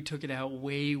that you took it out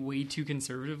way too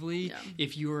conservatively Yeah.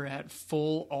 if you were at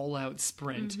full all-out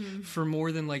sprint for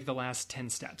more than like the last 10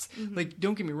 steps. Like,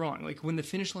 don't get me wrong, like when the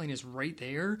finish line is right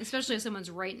there, Especially if someone's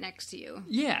right next to you.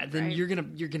 yeah, then Right. you're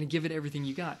gonna give it everything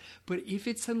you got. But if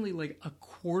it's suddenly like a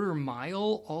quarter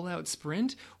mile all-out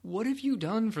sprint, what have you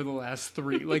done for the last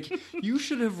 3? Like, you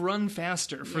should have run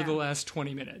faster for Yeah. the last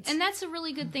 20 minutes. And that's a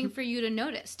really good thing for you to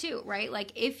notice too, right?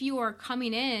 Like if you are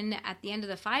coming in at the end of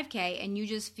the 5K and you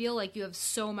just feel like you have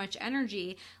so much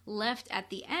energy left at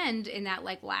the end in that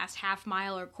like last half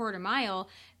mile or quarter mile,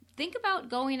 think about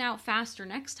going out faster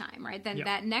next time, right? Then Yep.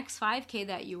 that next 5K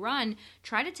that you run,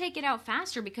 try to take it out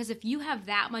faster, because if you have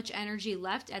that much energy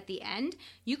left at the end,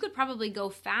 you could probably go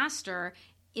faster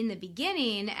in the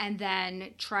beginning and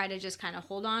then try to just kind of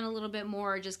hold on a little bit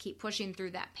more, just keep pushing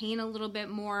through that pain a little bit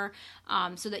more,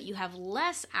 so that you have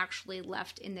less actually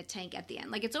left in the tank at the end.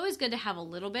 Like, it's always good to have a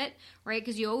little bit, right?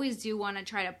 Because you always do want to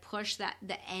try to push the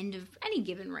end of any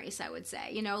given race, I would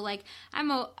say. You know, like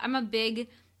I'm a big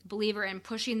believer in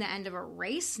pushing the end of a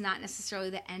race, not necessarily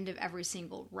the end of every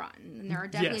single run. And there are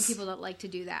definitely Yes. people that like to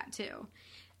do that too.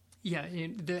 Yeah,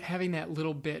 having that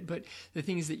little bit, but the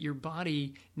thing is that your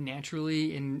body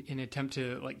naturally, in an attempt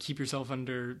to like keep yourself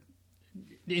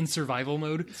in survival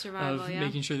mode Survival, of yeah.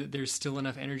 making sure that there's still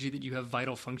enough energy that you have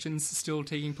vital functions still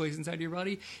taking place inside your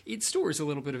body, it stores a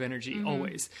little bit of energy Mm-hmm.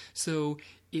 always. So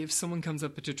if someone comes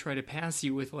up to try to pass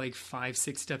you with like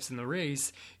 5-6 steps in the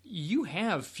race, you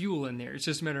have fuel in there. It's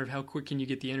just a matter of how quick can you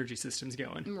get the energy systems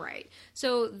going. Right.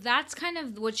 So that's kind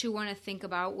of what you want to think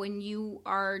about when you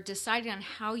are deciding on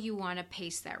how you want to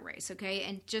pace that race, okay?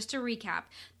 And just to recap,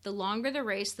 the longer the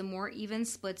race, the more even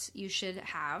splits you should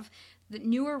have. The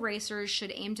newer racers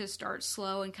should aim to start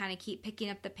slow and kind of keep picking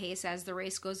up the pace as the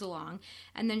race goes along.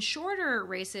 And then shorter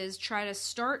races try to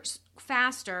start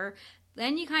faster.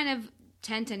 Then you kind of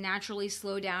tend to naturally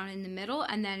slow down in the middle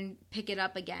and then pick it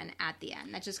up again at the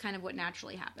end. That's just kind of what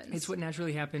naturally happens. It's what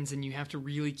naturally happens, and you have to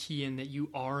really key in that you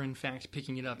are, in fact,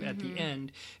 picking it up at Mm-hmm. the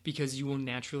end, because you will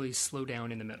naturally slow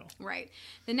down in the middle. Right.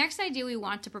 The next idea we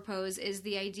want to propose is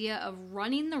the idea of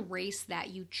running the race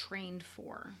that you trained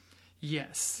for.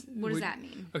 Yes. What does that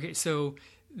mean? Okay, so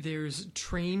there's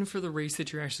train for the race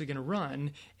that you're actually going to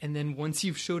run, and then once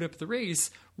you've showed up at the race,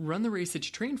 run the race that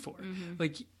you trained for.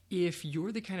 Like, if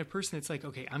you're the kind of person that's like,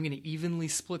 okay, I'm going to evenly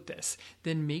split this,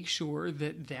 then make sure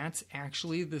that that's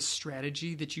actually the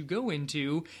strategy that you go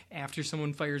into after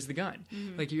someone fires the gun.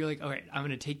 Like, you're like, all right, I'm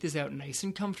going to take this out nice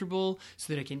and comfortable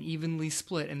so that I can evenly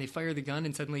split, and they fire the gun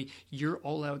and suddenly you're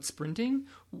all out sprinting.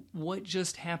 What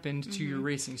just happened to your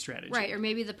racing strategy? Right. Or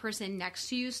maybe the person next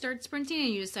to you starts sprinting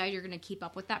and you decide you're going to keep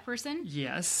up with that person.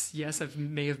 Yes, I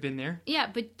may have been there. Yeah,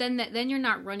 but then you're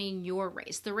not running your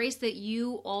race. The race that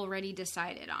you already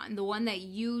decided on, the one that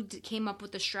you came up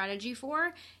with the strategy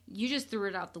for, you just threw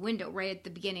it out the window right at the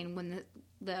beginning when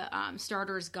the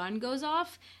starter's gun goes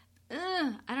off.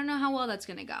 I don't know how well that's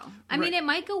going to go. I mean, it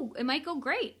might go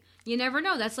great. You never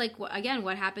know. That's like, again,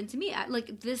 what happened to me.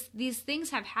 Like these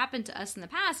things have happened to us in the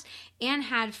past and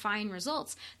had fine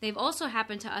results. They've also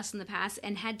happened to us in the past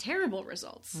and had terrible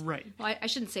results. Right. Well, I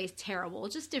shouldn't say terrible,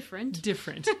 just different.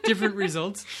 Different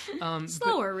results.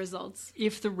 Slower results.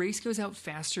 If the race goes out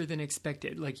faster than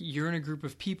expected, like you're in a group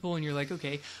of people and you're like,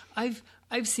 okay,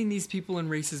 I've seen these people in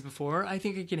races before. I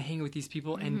think I can hang with these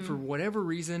people. And for whatever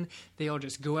reason, they all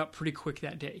just go out pretty quick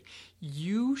that day.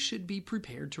 You should be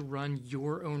prepared to run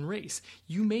your own race.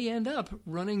 You may end up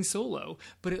running solo,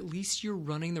 but at least you're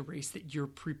running the race that you're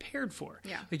prepared for.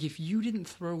 Yeah. Like, if you didn't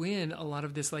throw in a lot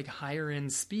of this like higher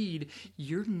end speed,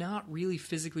 you're not really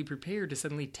physically prepared to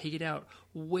suddenly take it out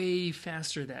way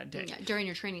faster that day. Yeah, during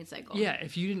your training cycle. Yeah,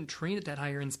 if you didn't train at that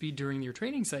higher end speed during your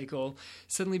training cycle,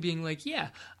 suddenly being like, yeah,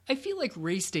 I feel like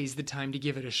race day's the time to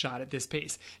give it a shot at this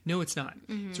pace. No, it's not.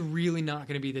 It's really not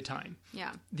going to be the time.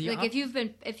 Yeah. The Like if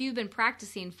you've been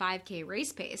practicing 5K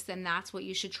race pace, then that's what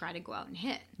you should try to go out and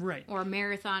hit. Right. Or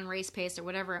marathon race pace or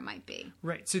whatever it might be.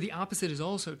 Right. So the opposite is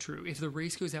also true. If the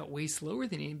race goes out way slower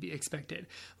than expected,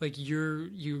 like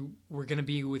you were going to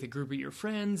be with a group of your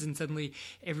friends, and suddenly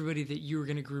everybody that you were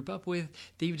going to group up with,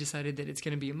 they've decided that it's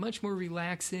going to be a much more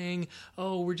relaxing,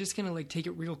 oh, we're just going to like take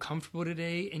it real comfortable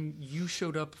today, and you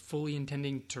showed up fully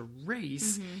intending to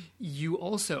race, you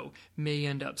also may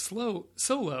end up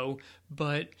solo,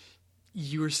 but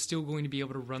you're still going to be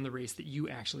able to run the race that you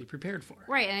actually prepared for.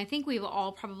 Right, and I think we've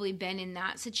all probably been in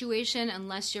that situation,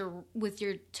 unless you're with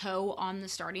your toe on the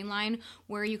starting line,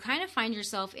 where you kind of find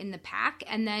yourself in the pack,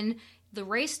 and then the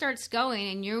race starts going,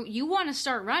 and you want to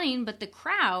start running, but the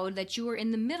crowd that you are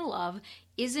in the middle of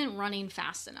isn't running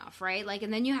fast enough, right? Like,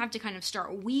 and then you have to kind of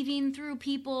start weaving through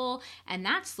people, and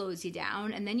that slows you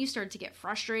down, and then you start to get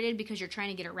frustrated because you're trying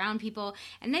to get around people,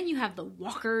 and then you have the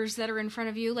walkers that are in front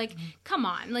of you. Like, come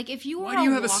on. Like, if you are Why do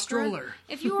you have walker, a stroller?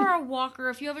 If you are a walker,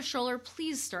 if you have a stroller,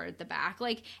 please start at the back.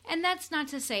 Like, and that's not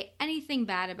to say anything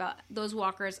bad about those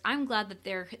walkers. I'm glad that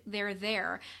they're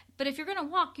there. But if you're going to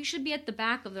walk, you should be at the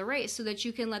back of the race so that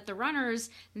you can let the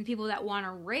runners and people that want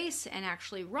to race and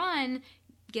actually run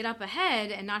get up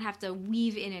ahead and not have to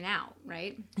weave in and out,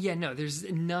 right? Yeah, no, there's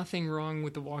nothing wrong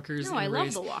with the walkers. No, in I the love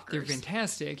race. the walkers. They're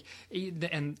fantastic.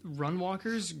 And run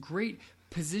walkers, great.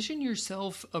 Position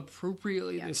yourself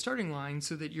appropriately at the starting line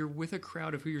so that you're with a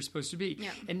crowd of who you're supposed to be.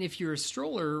 Yeah. And if you're a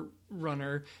stroller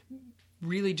runner,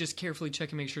 really just carefully check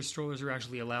and make sure strollers are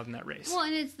actually allowed in that race. Well,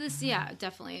 and it's this, yeah,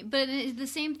 definitely. But the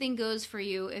same thing goes for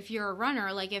you if you're a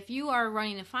runner. Like, if you are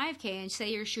running a 5K and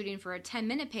say you're shooting for a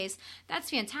 10-minute pace,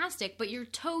 that's fantastic, but your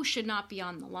toe should not be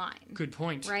on the line. Good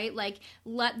point. Right? Like,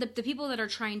 let the people that are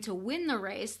trying to win the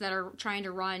race, that are trying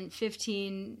to run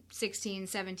 15, 16,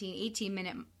 17,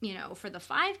 18-minute, for the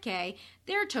 5K,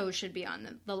 their toes should be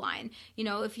on the line.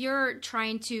 If you're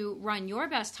trying to run your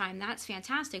best time, that's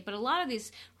fantastic. But a lot of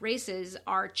these races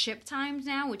are chip times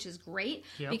now, which is great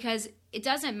because it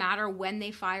doesn't matter when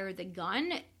they fire the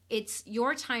gun. It's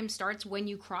your time starts when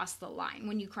you cross the line,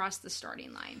 when you cross the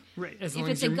starting line. Right. If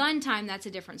it's a gun time, that's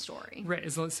a different story. Right.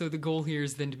 So the goal here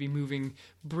is then to be moving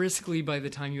briskly by the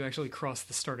time you actually cross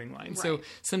the starting line. Right. So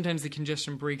sometimes the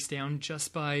congestion breaks down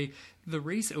just by the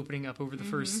race opening up over the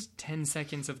first 10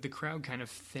 seconds of the crowd kind of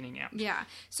thinning out. Yeah.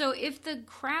 So if the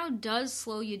crowd does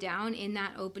slow you down in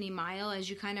that opening mile as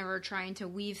you kind of are trying to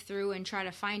weave through and try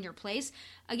to find your place,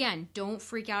 again, don't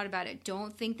freak out about it.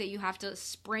 Don't think that you have to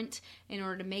sprint in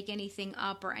order to make anything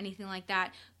up or anything like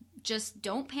that. Just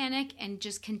don't panic and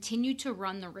just continue to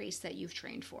run the race that you've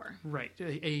trained for. Right.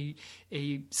 A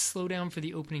slowdown for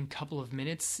the opening couple of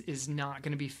minutes is not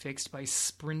going to be fixed by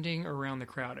sprinting around the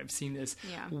crowd. I've seen this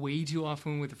way too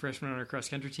often with the freshman on our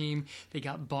cross-country team. They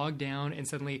got bogged down, and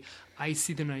suddenly I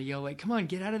see them and I yell, like, come on,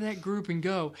 get out of that group and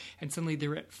go. And suddenly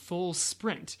they're at full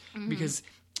sprint because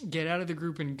get out of the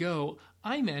group and go,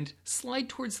 I meant slide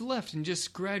towards the left and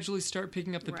just gradually start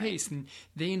picking up the pace. And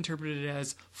they interpreted it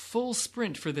as full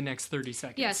sprint for the next 30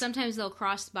 seconds. Yeah, sometimes they'll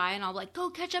cross by and I'll be like,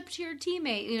 go catch up to your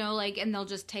teammate, and they'll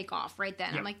just take off right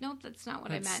then. I'm like, nope, that's not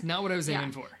what I meant. That's not what I was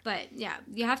aiming for. But yeah,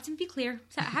 you have to be clear.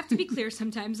 Have to be clear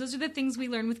sometimes. Those are the things we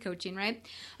learn with coaching, right?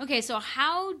 Okay, so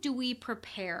how do we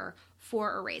prepare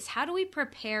for a race? How do we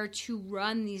prepare to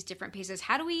run these different paces?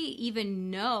 How do we even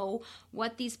know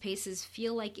what these paces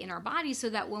feel like in our body so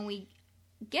that when we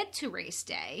get to race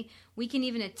day, we can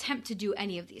even attempt to do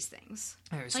any of these things?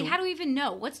 Right, like, how do we even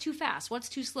know what's too fast, what's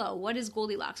too slow, what is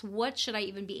Goldilocks, what should I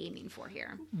even be aiming for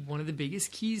here? One of the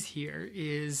biggest keys here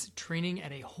is training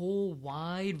at a whole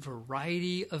wide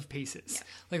variety of paces,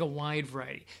 like a wide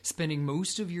variety, spending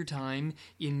most of your time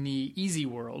in the easy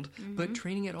world, but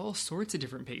training at all sorts of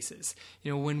different paces.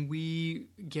 When we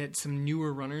get some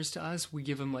newer runners to us, we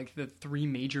give them like the 3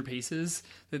 major paces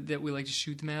that we like to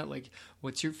shoot them at, like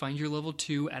find your level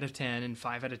 2 out of 10 and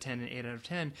 5 out of 10 and 8 out of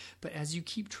 10. But as you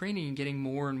keep training and getting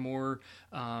more and more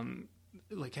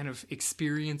kind of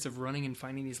experience of running and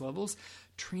finding these levels,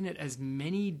 train at as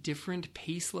many different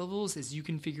pace levels as you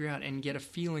can figure out and get a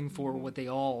feeling for what they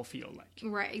all feel like.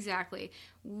 Right, exactly.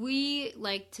 We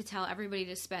like to tell everybody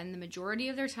to spend the majority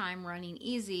of their time running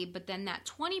easy, but then that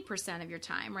 20% of your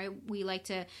time, right, we like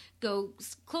to go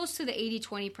close to the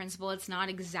 80-20 principle. It's not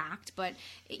exact, but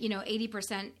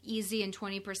 80% easy and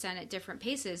 20% at different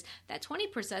paces. That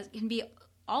 20% can be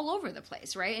all over the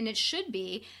place, right? And it should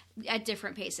be at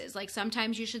different paces. Like,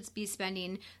 sometimes you should be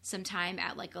spending some time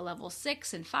at like a level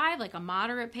 6 and 5, like a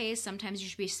moderate pace. Sometimes you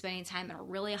should be spending time at a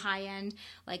really high end,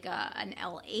 like an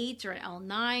L8 or an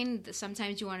L9.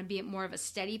 Sometimes you want to be at more of a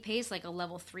steady pace, like a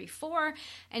level 3, 4.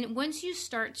 And once you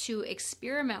start to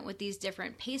experiment with these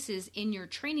different paces in your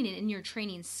training and in your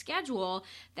training schedule,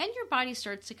 then your body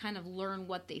starts to kind of learn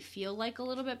what they feel like a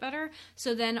little bit better.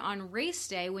 So then on race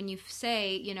day, when you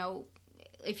say,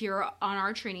 if you're on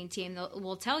our training team,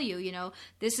 we'll tell you,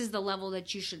 this is the level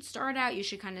that you should start at. You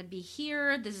should kind of be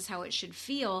here. This is how it should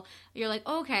feel. You're like,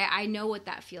 okay, I know what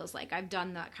that feels like. I've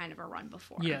done that kind of a run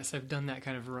before. Yes, I've done that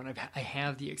kind of a run. I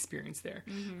have the experience there.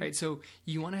 Right. So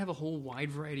you want to have a whole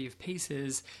wide variety of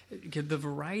paces. The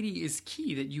variety is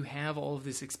key, that you have all of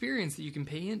this experience that you can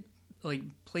like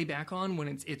play back on when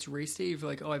it's race day. If you're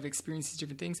like, oh, I've experienced these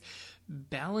different things,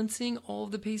 balancing all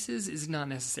of the paces is not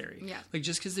necessary. Yeah. Like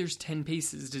just because there's 10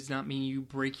 paces does not mean you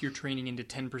break your training into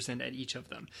 10% at each of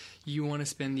them. You want to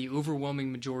spend the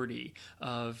overwhelming majority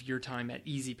of your time at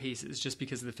easy paces just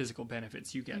because of the physical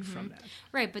benefits you get from that.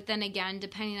 Right, but then again,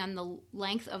 depending on the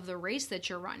length of the race that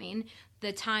you're running,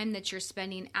 the time that you're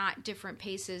spending at different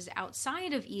paces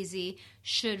outside of easy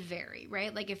should vary,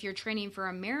 right? Like if you're training for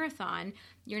a marathon,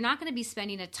 you're not going to be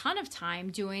spending a ton of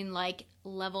time doing like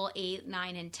level 8,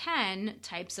 9, and 10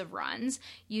 types of runs.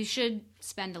 You should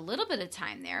spend a little bit of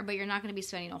time there, but you're not going to be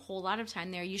spending a whole lot of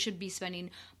time there. You should be spending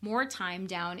more time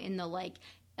down in the like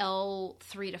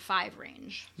L3 to 5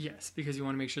 range. Yes, because you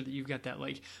want to make sure that you've got that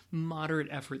like moderate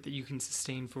effort that you can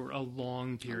sustain for a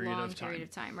long period of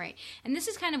time. Right. And this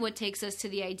is kind of what takes us to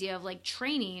the idea of like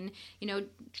training. You know,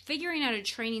 figuring out a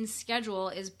training schedule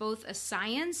is both a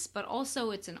science, but also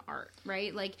it's an art,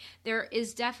 right? Like there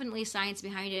is definitely science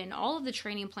behind it, and all of the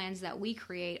training plans that we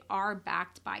create are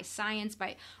backed by science,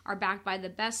 are backed by the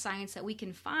best science that we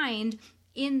can find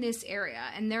in this area.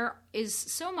 And there is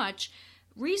so much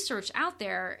research out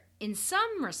there in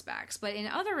some respects, but in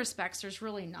other respects there's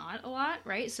really not a lot,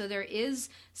 right? So there is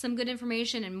some good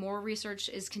information and more research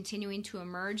is continuing to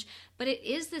emerge, but it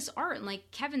is this art. And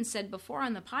like Kevin said before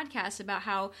on the podcast about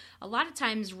how a lot of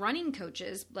times running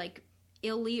coaches, like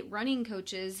elite running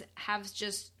coaches, have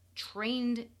just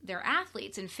trained their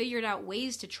athletes and figured out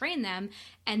ways to train them,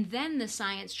 and then the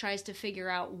science tries to figure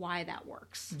out why that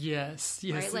works. Yes.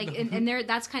 Right? Like, and there,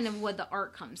 that's kind of what the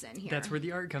art comes in here. That's where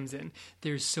the art comes in.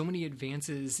 There's so many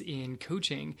advances in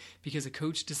coaching because a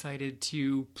coach decided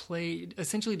to play,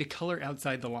 essentially to color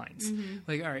outside the lines.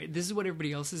 Like, all right, this is what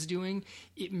everybody else is doing.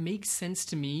 It makes sense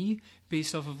to me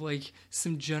based off of like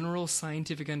some general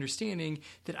scientific understanding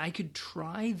that I could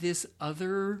try this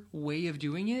other way of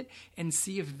doing it and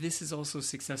see if this is also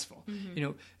successful. You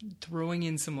know, throwing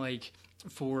in some like,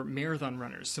 for marathon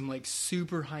runners, some like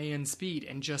super high end speed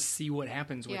and just see what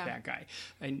happens with that guy.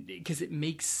 And because it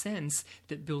makes sense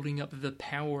that building up the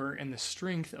power and the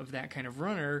strength of that kind of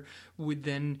runner would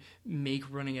then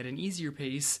make running at an easier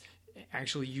pace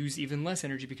actually use even less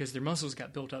energy because their muscles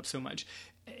got built up so much.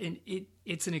 And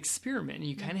it's an experiment, and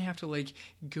you kind of have to like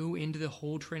go into the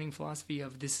whole training philosophy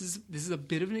of this is a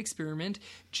bit of an experiment.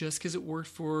 Just because it worked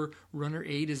for runner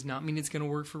A does not mean it's going to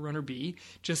work for runner B.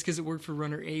 Just because it worked for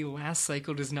runner A last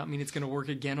cycle does not mean it's going to work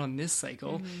again on this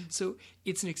cycle. So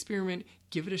it's an experiment.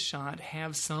 Give it a shot,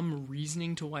 have some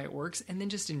reasoning to why it works, and then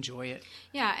just enjoy it.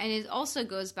 Yeah, and it also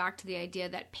goes back to the idea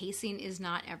that pacing is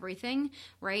not everything,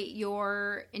 right?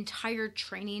 Your entire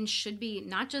training should be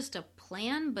not just a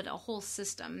plan, but a whole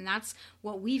system. And that's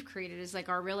what we've created, is like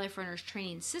our Real Life Runners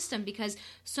training system, because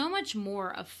so much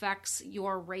more affects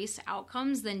your race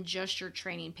outcomes than just your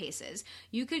training paces.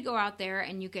 You could go out there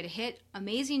and you could hit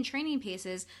amazing training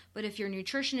paces, but if your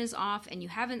nutrition is off and you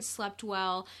haven't slept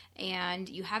well and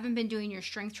you haven't been doing your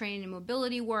strength training and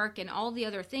mobility work and all the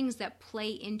other things that play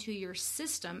into your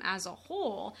system as a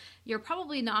whole, you're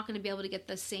probably not going to be able to get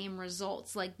the same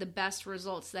results, like the best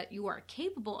results that you are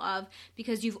capable of,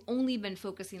 because you've only been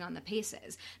focusing on the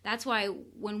paces. That's why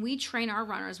when we train our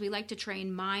runners, we like to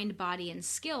train mind, body, and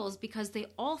skills, because they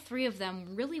all three of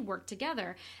them really work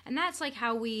together. And that's like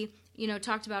how we,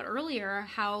 talked about earlier,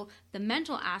 how the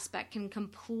mental aspect can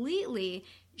completely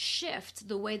shift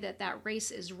the way that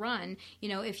race is run,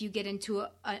 if you get into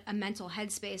a mental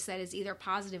headspace that is either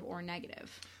positive or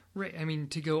negative. Right. I mean,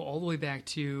 to go all the way back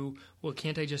to, well,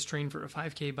 can't I just train for a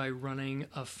 5K by running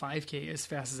a 5K as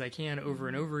fast as I can over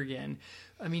and over again?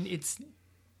 I mean, it's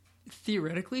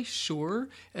theoretically, sure,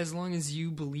 as long as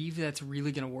you believe that's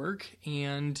really going to work,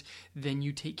 and then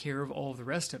you take care of all the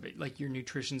rest of it. Like your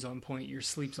nutrition's on point, your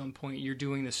sleep's on point, you're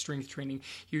doing the strength training,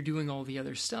 you're doing all the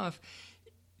other stuff.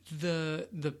 The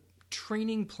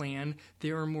training plan,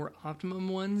 there are more optimum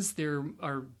ones. There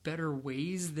are better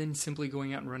ways than simply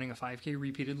going out and running a 5K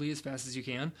repeatedly as fast as you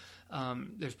can.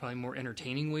 There's probably more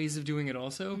entertaining ways of doing it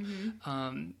also,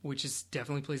 which is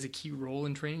definitely plays a key role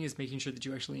in training, is making sure that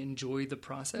you actually enjoy the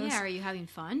process. Yeah, are you having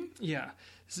fun? Yeah.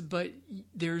 But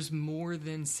there's more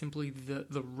than simply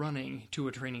the running to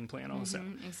a training plan also.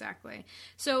 Exactly.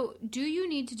 So do you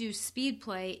need to do speed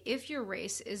play if your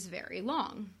race is very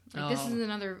long? This is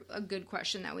a good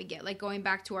question that we get, like going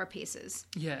back to our paces.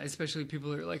 Yeah, especially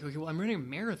people are like, okay, well, I'm running a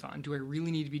marathon. Do I really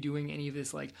need to be doing any of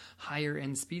this like higher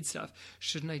end speed stuff?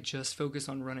 Shouldn't I just focus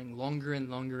on running longer and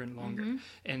longer and longer?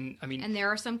 And I mean, and there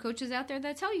are some coaches out there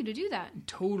that tell you to do that.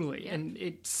 Totally. Yeah. And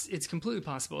it's completely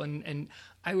possible. And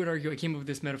I would argue, I came up with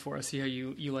this metaphor. I'll see how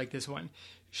you like this one.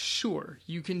 Sure,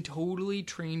 you can totally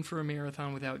train for a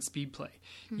marathon without speed play.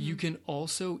 Mm-hmm. You can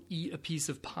also eat a piece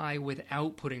of pie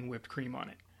without putting whipped cream on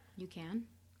it. You can?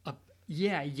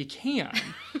 Yeah, you can.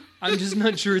 I'm just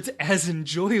not sure it's as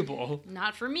enjoyable.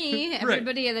 Not for me.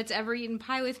 Everybody that's ever eaten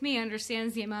pie with me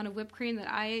understands the amount of whipped cream that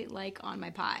I like on my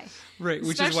pie. Right,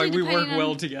 which is why we work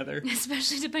well together.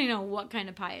 Especially depending on what kind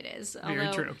of pie it is.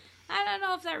 Very true. I don't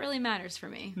know if that really matters for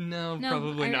me. No,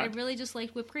 probably not. I really just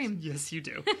like whipped cream. Yes, you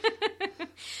do.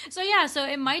 So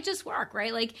it might just work,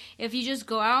 right? Like if you just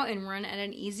go out and run at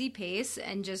an easy pace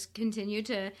and just continue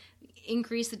to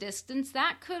increase the distance,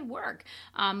 that could work.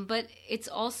 But it's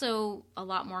also a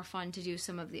lot more fun to do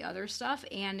some of the other stuff,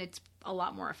 and it's a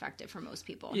lot more effective for most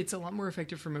people. It's a lot more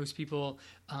effective for most people.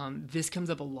 This comes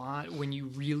up a lot when you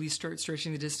really start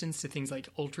stretching the distance to things like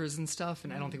ultras and stuff.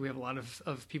 And I don't think we have a lot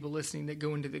of people listening that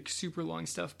go into the super long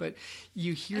stuff, but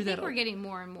you hear I think we're getting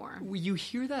more and more. You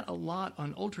hear that a lot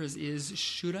on ultras is,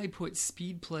 should I put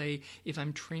speed play if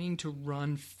I'm training to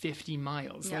run 50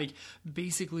 miles? Yeah. Like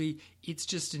basically it's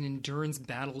just an endurance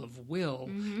battle of will.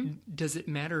 Mm-hmm. Does it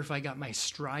matter if I got my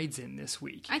strides in this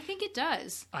week? I think it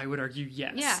does. I would argue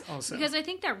yes. Yeah, also. Because I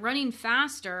think that running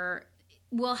faster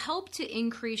will help to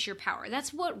increase your power.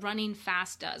 That's what running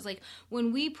fast does. Like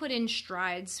when we put in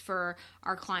strides for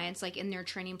our clients, like in their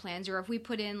training plans, or if we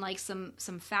put in like some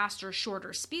faster,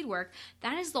 shorter speed work,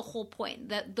 that is the whole point.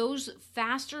 That those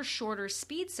faster, shorter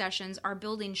speed sessions are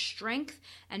building strength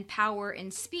and power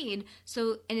and speed.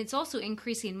 So, and it's also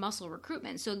increasing muscle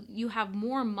recruitment. So you have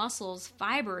more muscles,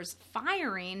 fibers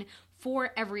firing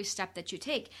for every step that you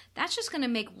take. That's just going to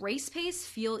make race pace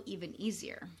feel even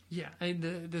easier. Yeah,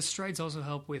 the strides also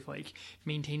help with like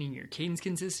maintaining your cadence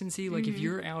consistency. Like if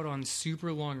you're out on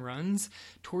super long runs,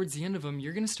 towards the end of them,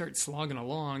 you're going to start slogging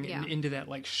along and into that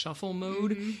like shuffle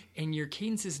mode, and your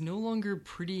cadence is no longer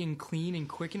pretty and clean and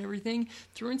quick and everything.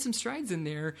 Throw in some strides in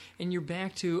there, and you're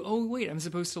back to, oh wait, I'm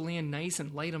supposed to land nice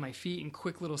and light on my feet and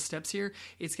quick little steps here.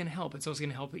 It's going to help. It's also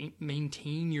going to help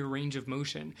maintain your range of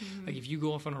motion. Like if you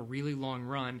go off on a really long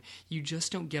run, you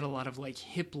just don't get a lot of like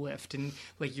hip lift and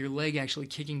like your leg actually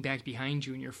kicking back behind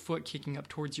you and your foot kicking up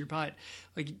towards your butt.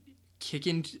 Like kick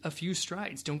in a few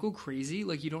strides. Don't go crazy.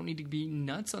 Like you don't need to be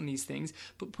nuts on these things,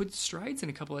 but put strides in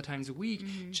a couple of times a week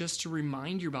just to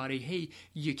remind your body, hey,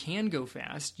 you can go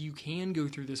fast. You can go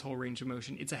through this whole range of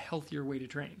motion. It's a healthier way to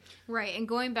train. Right. And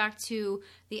going back to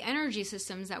the energy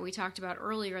systems that we talked about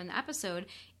earlier in the episode,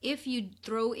 if you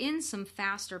throw in some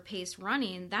faster paced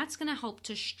running, that's going to help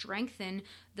to strengthen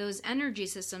those energy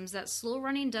systems that slow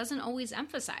running doesn't always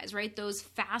emphasize, right? Those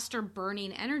faster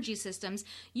burning energy systems,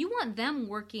 you want them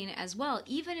working as well,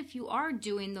 even if you are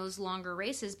doing those longer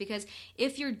races, because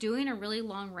if you're doing a really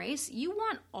long race, you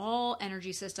want all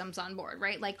energy systems on board,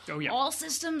 right? Like all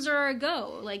systems are a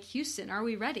go. Like Houston, are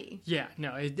we ready? Yeah,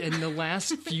 no. In the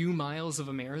last few miles of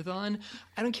a marathon,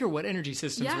 I don't care what energy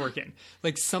system's working.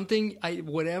 Like something,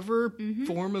 whatever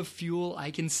form of fuel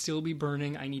I can still be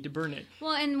burning, I need to burn it.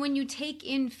 Well, and when you take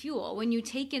in fuel, when you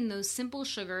take in those simple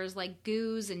sugars like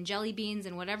goos and jelly beans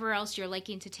and whatever else you're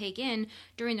liking to take in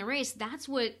during the race, that's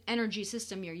what energy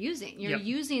system you're using. You're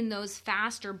using those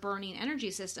faster burning energy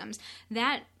systems.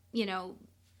 That,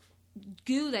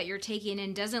 goo that you're taking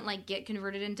in doesn't like get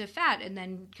converted into fat and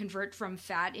then convert from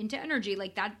fat into energy.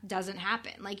 Like that doesn't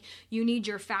happen. Like you need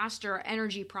your faster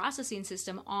energy processing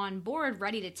system on board,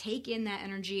 ready to take in that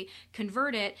energy,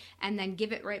 convert it, and then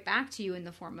give it right back to you in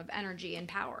the form of energy and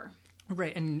power.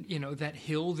 Right, and that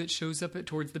hill that shows up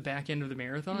towards the back end of the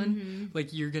marathon,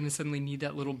 like you're going to suddenly need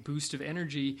that little boost of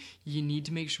energy. You need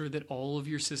to make sure that all of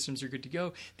your systems are good to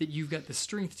go, that you've got the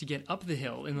strength to get up the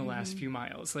hill in the last few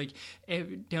miles. Like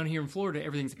down here in Florida,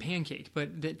 everything's a pancake,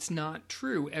 but that's not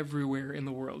true everywhere in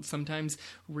the world. Sometimes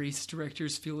race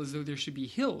directors feel as though there should be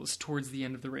hills towards the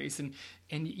end of the race, and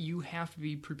you have to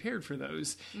be prepared for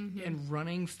those. And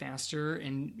running faster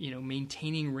and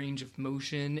maintaining range of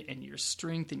motion and your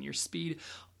strength and your speed,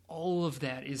 all of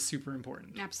that is super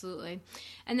important. Absolutely.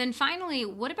 And then finally,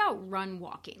 what about run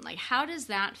walking? Like how does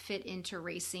that fit into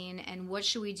racing, and what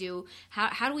should we do?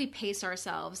 How do we pace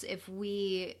ourselves if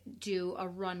we do a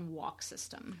run walk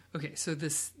system? Okay, so the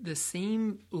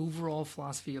same overall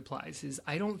philosophy applies. Is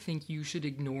I don't think you should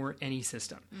ignore any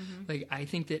system. Like I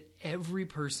think that every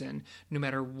person, no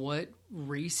matter what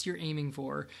race you're aiming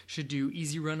for, should do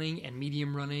easy running and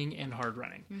medium running and hard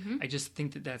running. I just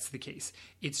think that that's the case.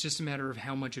 It's just a matter of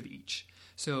how much of each.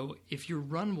 So if you're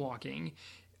run walking,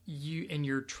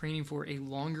 you're training for a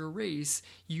longer race,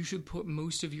 you should put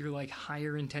most of your like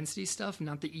higher intensity stuff,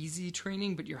 not the easy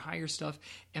training, but your higher stuff,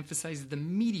 emphasize the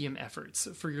medium efforts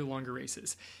for your longer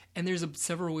races. And there's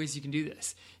several ways you can do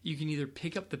this. You can either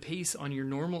pick up the pace on your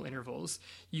normal intervals.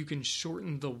 You can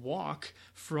shorten the walk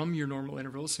from your normal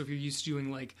intervals. So if you're used to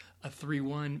doing like a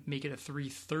 3:1, make it a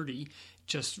 3:30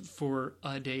 just for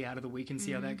a day out of the week and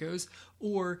see how that goes.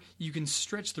 Or you can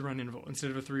stretch the run interval.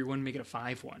 Instead of a 3:1, make it a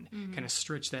 5:1. Kind of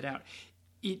stretch that out.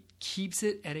 It keeps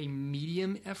it at a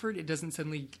medium effort. It doesn't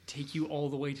suddenly take you all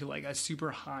the way to like a super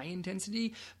high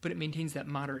intensity, but it maintains that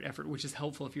moderate effort, which is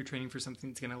helpful if you're training for something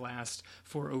that's going to last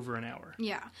for over an hour.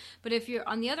 Yeah. But if you're,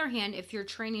 on the other hand, if you're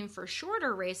training for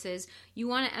shorter races, you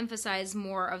want to emphasize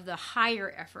more of the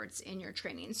higher efforts in your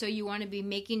training. So you want to be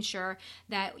making sure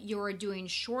that you're doing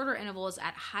shorter intervals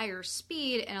at higher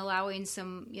speed and allowing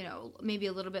some, maybe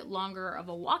a little bit longer of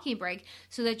a walking break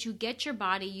so that you get your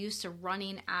body used to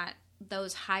running at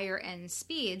those higher end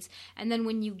speeds. And then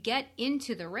when you get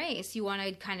into the race, you want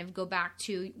to kind of go back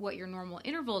to what your normal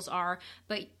intervals are,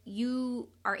 but you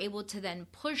are able to then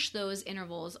push those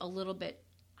intervals a little bit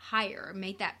higher,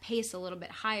 make that pace a little bit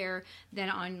higher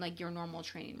than on like your normal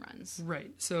training runs.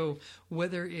 Right. So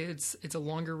whether it's a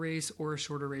longer race or a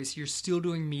shorter race, you're still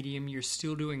doing medium, you're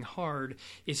still doing hard.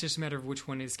 It's just a matter of which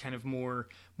one is kind of more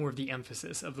of the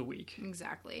emphasis of the week.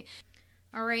 Exactly.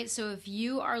 All right, so if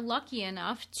you are lucky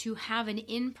enough to have an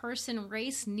in-person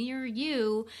race near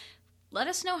you, let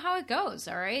us know how it goes,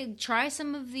 all right? Try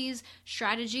some of these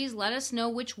strategies. Let us know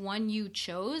which one you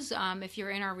chose. If you're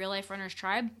in our Real Life Runners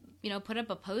tribe, put up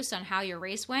a post on how your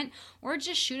race went, or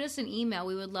just shoot us an email.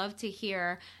 We would love to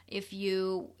hear if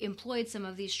you employed some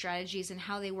of these strategies and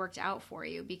how they worked out for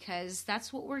you, because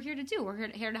that's what we're here to do. We're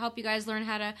here to help you guys learn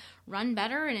how to run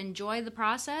better and enjoy the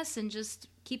process and just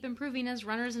keep improving as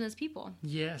runners and as people.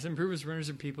 Yes, improve as runners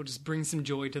and people. Just bring some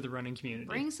joy to the running community.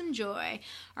 Bring some joy.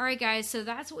 All right, guys, so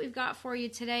that's what we've got for you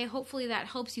today. Hopefully that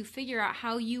helps you figure out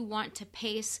how you want to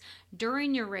pace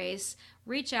during your race.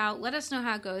 Reach out. Let us know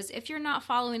how it goes. If you're not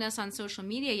following us on social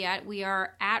media yet, we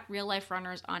are at Real Life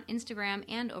Runners on Instagram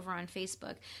and over on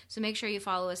Facebook. So make sure you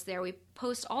follow us there. We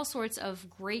post all sorts of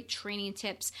great training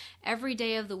tips every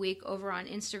day of the week over on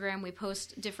Instagram. We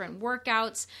post different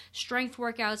workouts, strength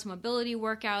workouts, mobility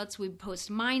workouts. We post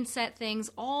mindset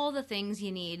things, all the things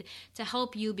you need to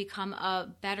help you become a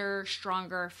better,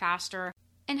 stronger, faster,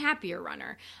 and happier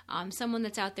runner, someone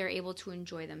that's out there able to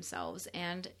enjoy themselves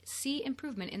and see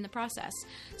improvement in the process.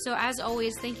 So as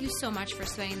always, thank you so much for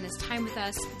spending this time with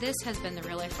us. This has been the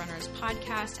Real Life Runners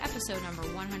podcast, episode number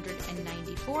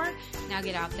 194. Now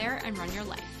get out there and run your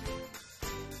life.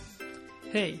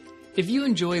 Hey, if you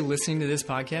enjoy listening to this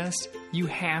podcast, you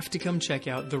have to come check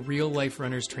out the Real Life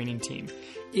Runners training team.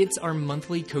 It's our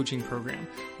monthly coaching program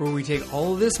where we take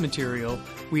all of this material,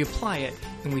 we apply it,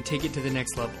 and we take it to the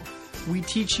next level. We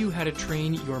teach you how to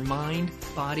train your mind,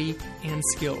 body, and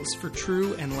skills for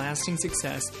true and lasting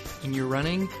success in your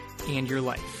running and your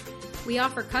life. We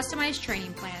offer customized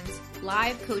training plans,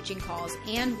 live coaching calls,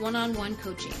 and one-on-one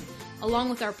coaching, along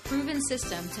with our proven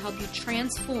system to help you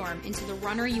transform into the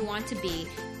runner you want to be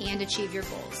and achieve your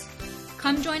goals.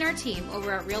 Come join our team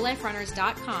over at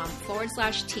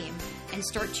realliferunners.com/team and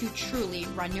start to truly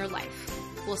run your life.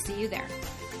 We'll see you there.